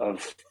thought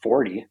of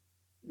 40,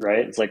 right?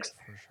 It's like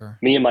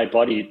me and my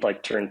buddy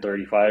like turned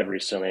 35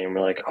 recently, and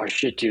we're like, oh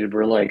shit, dude,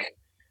 we're like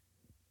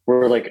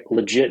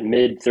legit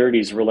mid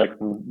 30s. We're like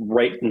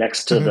right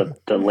next to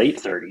the late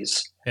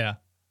 30s. Yeah.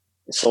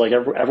 So like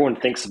everyone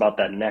thinks about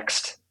that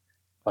next,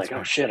 like,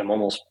 oh shit, I'm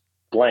almost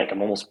blank.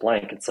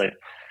 It's like,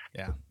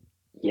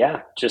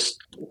 yeah, just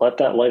let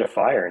that light a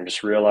fire and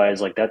just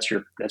realize like that's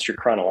your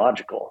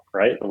chronological,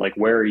 right? Like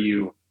where are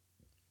you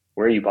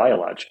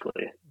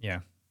biologically? Yeah.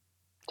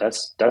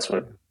 That's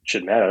what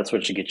should matter. That's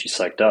what should get you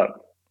psyched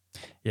up.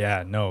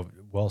 Yeah, no,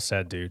 well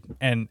said, dude.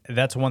 And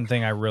that's one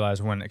thing I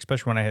realized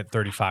especially when I hit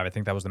 35, I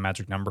think that was the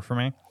magic number for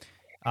me.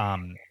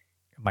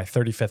 My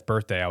 35th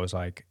birthday, I was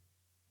like,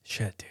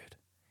 shit, dude.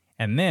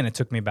 And then it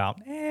took me about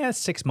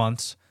 6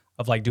 months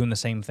of like doing the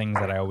same things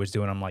that I always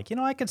do. And I'm like, you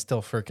know, I could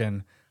still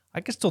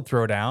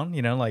throw down,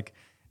 you know, like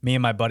me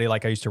and my buddy,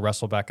 like I used to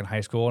wrestle back in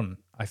high school, and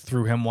I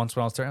threw him once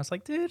when I was 30. I was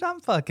like, dude, I'm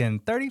fucking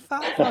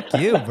 35. Fuck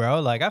you,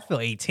 bro. Like I feel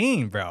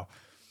 18, bro.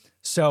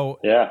 So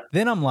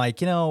then I'm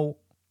like, you know,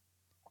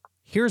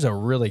 here's a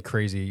really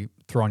crazy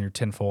throw on your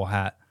tinfoil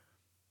hat.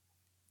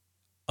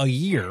 A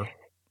year,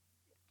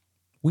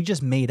 we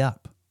just made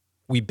up.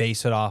 We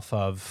base it off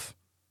of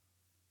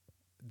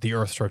the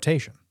Earth's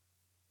rotation.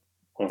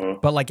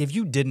 Mm-hmm. But like if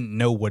you didn't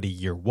know what a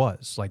year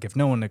was, like if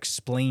no one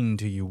explained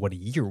to you what a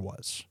year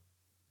was,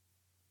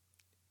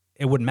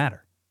 it wouldn't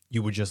matter.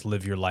 You would just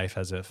live your life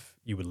as if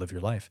you would live your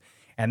life.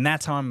 And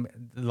that's how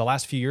the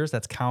last few years,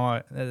 that's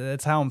how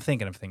I'm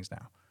thinking of things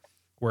now.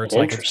 Where it's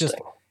like,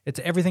 it's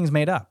everything's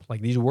made up.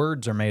 Like these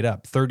words are made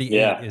up.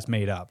 38 is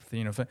made up.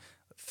 You know,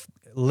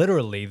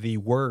 literally the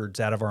words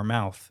out of our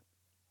mouth,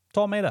 it's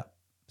all made up.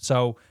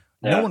 So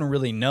no one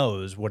really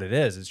knows what it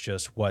is. It's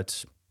just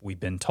what's we've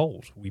been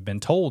told. We've been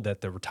told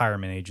that the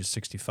retirement age is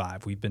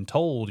 65. We've been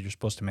told you're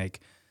supposed to make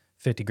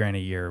 50 grand a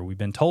year. We've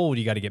been told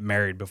you got to get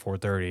married before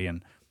 30.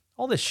 And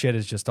all this shit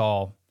is just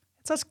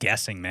it's us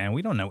guessing, man.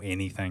 We don't know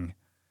anything.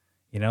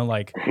 You know,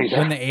 like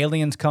when the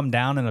aliens come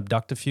down and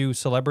abduct a few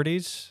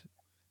celebrities,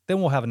 then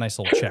we'll have a nice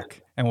little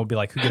check and we'll be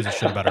like, who gives a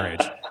shit about our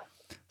age?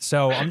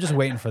 So I'm just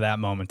waiting for that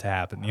moment to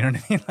happen. You know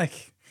what I mean?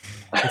 Like,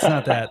 it's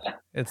not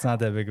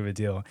that big of a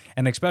deal.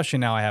 And especially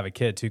now I have a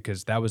kid too,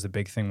 because that was the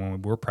big thing when we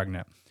were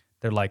pregnant.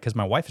 They're like, because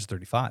my wife is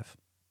 35.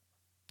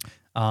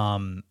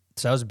 So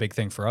that was a big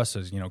thing for us,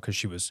 is, you know, because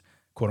she was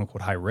quote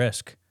unquote high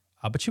risk,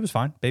 but she was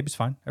fine. Baby's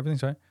fine.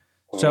 Everything's fine.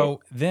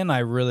 So then I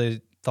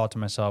really thought to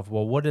myself,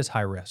 well, what is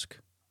high risk?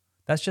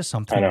 That's just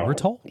something we were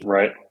told.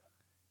 Right.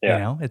 Yeah.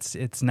 You know,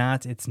 it's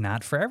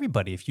not for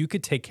everybody. If you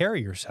could take care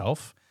of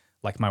yourself,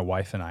 like my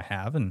wife and I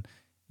have, and,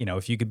 you know,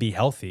 if you could be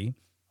healthy,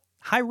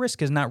 high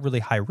risk is not really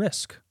high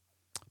risk,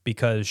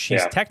 because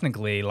she's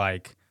technically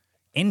like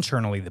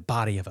internally the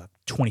body of a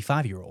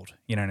 25-year-old.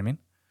 You know what I mean?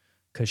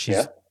 Because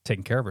she's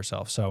taking care of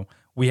herself. So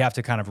we have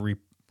to kind of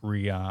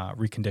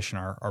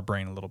recondition our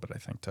brain a little bit, I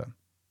think,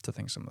 to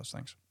think some of those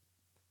things.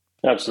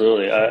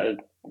 Absolutely.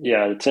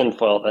 The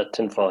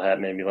tinfoil hat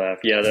made me laugh.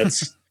 Yeah,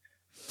 that's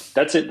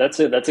it.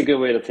 That's a good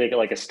way to take it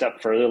like a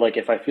step further. Like,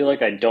 if I feel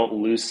like I don't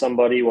lose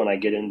somebody when I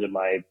get into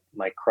my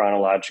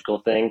chronological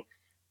thing,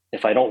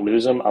 if I don't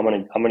lose them, I'm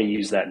gonna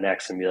use that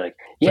next and be like,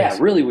 yeah,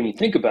 Please. Really, when you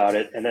think about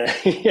it, and then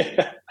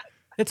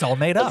it's all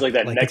made up. It's like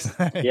that next.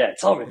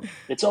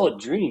 It's all a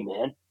dream,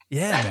 man.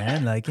 Yeah,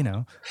 man. Like, you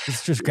know,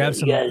 let's just grab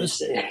some.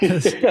 Let's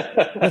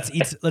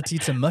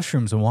eat some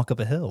mushrooms and walk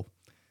up a hill.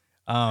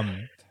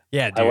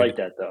 Yeah, dude. I like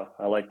that though.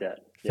 I like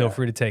that. Feel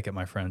free to take it,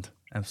 my friend.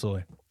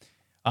 Absolutely.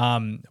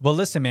 Well,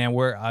 listen, man,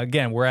 we're at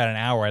an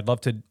hour. I'd love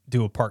to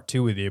do a part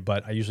 2 with you,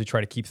 but I usually try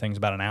to keep things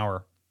about an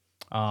hour.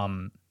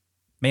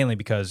 Mainly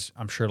because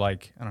I'm sure,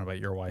 like, I don't know about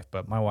your wife,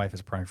 but my wife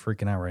is probably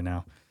freaking out right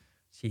now.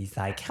 She's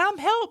like, come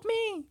help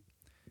me.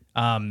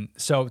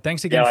 So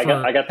thanks again.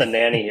 Yeah, I got the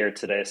nanny here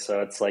today,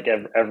 so it's like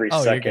every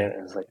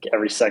second is like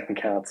every second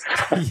counts.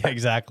 Yeah,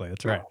 exactly.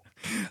 That's right.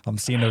 I'm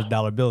seeing those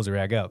dollar bills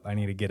rag up. I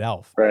need to get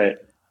Alf. Right.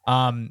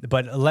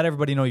 But let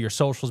everybody know your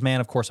socials,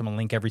 man. Of course, I'm gonna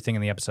link everything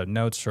in the episode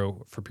notes.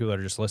 So for people that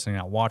are just listening,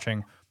 not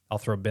watching, I'll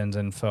throw Ben's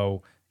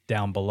info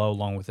down below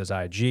along with his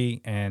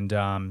IG. And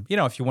you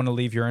know, if you want to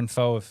leave your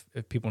info, if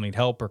people need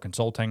help or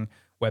consulting,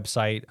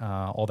 website,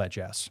 all that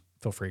jazz,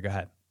 feel free. Go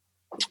ahead.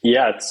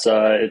 Yeah,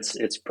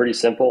 it's pretty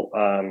simple.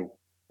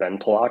 Ben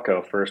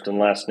Polacco, first and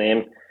last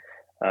name.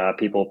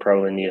 People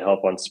probably need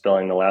help on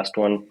spelling the last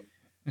one.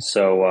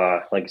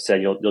 So like I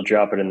said, you'll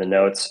drop it in the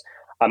notes.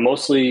 I'm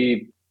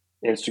mostly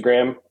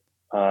Instagram.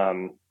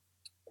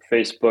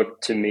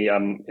 Facebook to me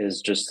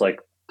is just like,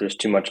 there's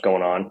too much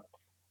going on.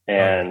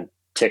 And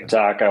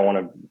TikTok, I want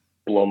to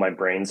blow my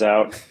brains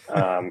out,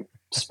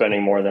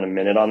 spending more than a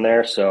minute on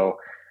there. So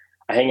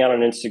I hang out on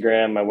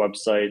Instagram, my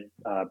website,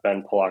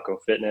 Ben Polacco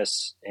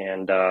Fitness.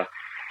 And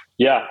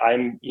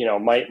I'm, you know,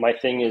 my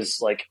thing is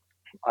like,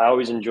 I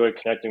always enjoy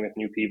connecting with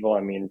new people.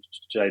 I mean,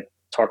 I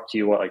talked to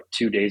you like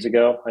 2 days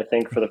ago, I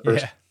think, for the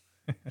first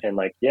and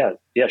like, yeah,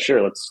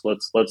 sure. Let's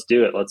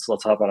do it. Let's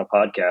hop on a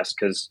podcast.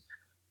 'Cause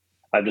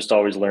I've just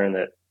always learned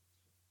that,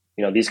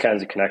 you know, these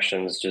kinds of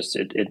connections, just,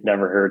 it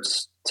never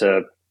hurts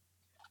to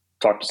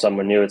talk to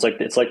someone new. It's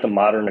like the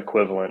modern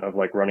equivalent of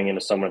like running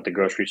into someone at the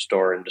grocery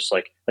store and just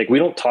like we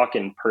don't talk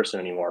in person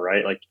anymore,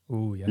 right? Like,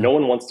 no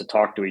one wants to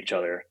talk to each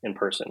other in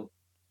person.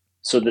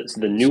 So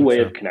the new way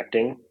of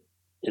connecting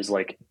is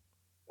like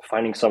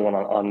finding someone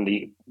on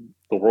the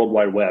World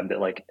Wide Web that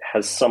like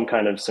has some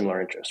kind of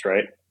similar interest,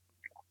 right?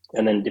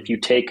 And then if you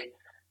take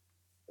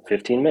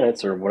 15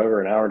 minutes or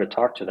whatever, an hour to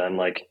talk to them,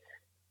 like,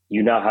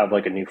 you now have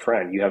like a new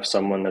friend. You have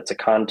someone that's a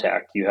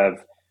contact. You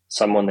have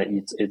someone that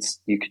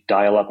you could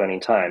dial up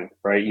anytime,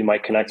 right? You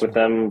might connect with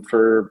them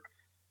for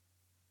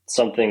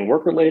something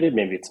work related.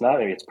 Maybe it's not,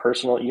 maybe it's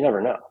personal. You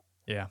never know.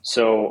 Yeah.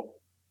 So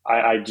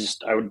I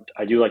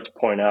do like to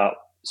point out,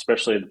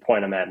 especially at the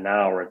point I'm at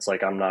now, where it's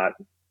like, I'm not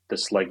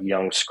this like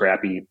young,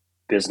 scrappy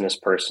business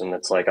person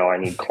that's like, oh, I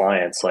need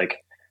clients.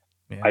 Like,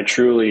 I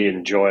truly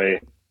enjoy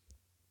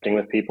connecting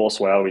with people.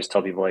 So I always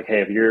tell people like,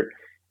 hey, if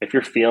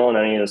you're feeling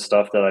any of the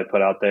stuff that I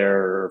put out there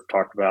or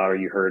talked about, or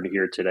you heard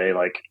here today,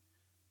 like,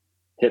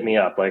 hit me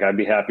up. Like, I'd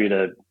be happy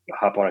to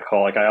hop on a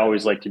call. Like, I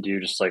always like to do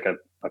just like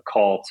a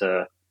call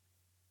to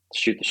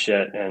shoot the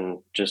shit and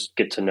just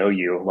get to know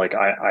you. Like,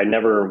 I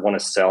never want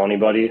to sell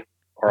anybody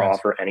or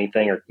offer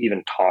anything or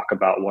even talk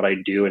about what I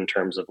do in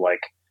terms of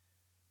like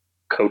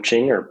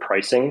coaching or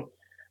pricing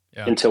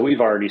until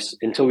we've already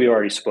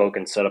spoke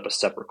and set up a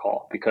separate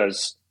call,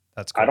 because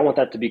that's cool. I don't want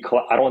that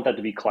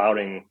to be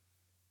clouding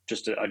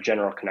just a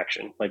general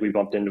connection. Like, we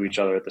bumped into each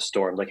other at the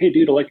store. I'm like, hey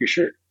dude, I like your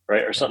shirt.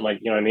 Right. Or something, like,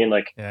 you know what I mean?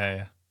 Like,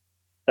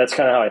 that's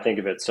kind of how I think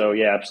of it. So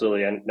yeah,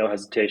 absolutely. And no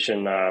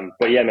hesitation.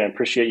 But yeah, man,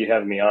 appreciate you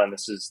having me on.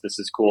 This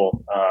is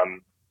cool.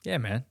 Yeah,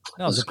 man.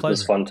 No, it was a pleasure. It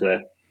was fun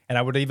today. And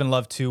I would even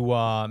love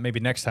to, maybe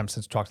next time,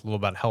 since we talked a little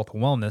about health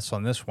and wellness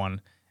on this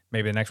one,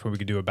 maybe the next one we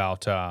could do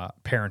about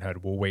parenthood.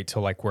 We'll wait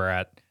till like we're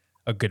at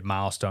a good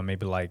milestone,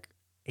 maybe like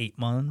 8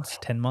 months,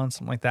 10 months,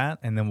 something like that.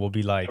 And then we'll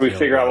be like, Can we yo,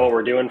 figure out bro. what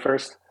we're doing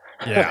first?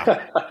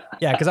 Yeah.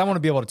 Yeah, because I want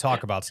to be able to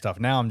talk about stuff.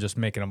 Now I'm just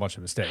making a bunch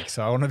of mistakes.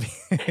 So I want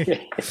to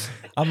be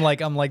I'm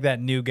like that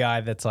new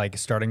guy that's like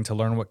starting to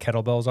learn what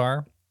kettlebells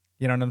are.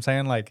 You know what I'm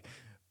saying? Like,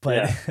 but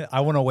Yeah.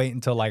 I want to wait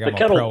until like The I'm a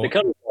pro.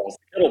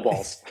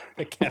 kettleballs.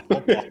 The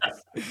kettlebells.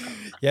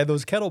 Yeah,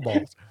 those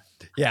kettleballs.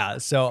 Yeah.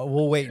 So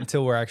we'll wait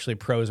until we're actually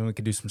pros and we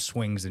can do some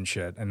swings and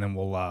shit. And then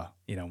we'll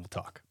we'll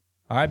talk.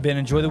 All right, Ben,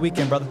 enjoy the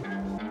weekend, brother.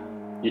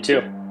 You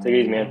too. Take it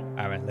easy, man.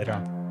 All right, later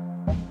on.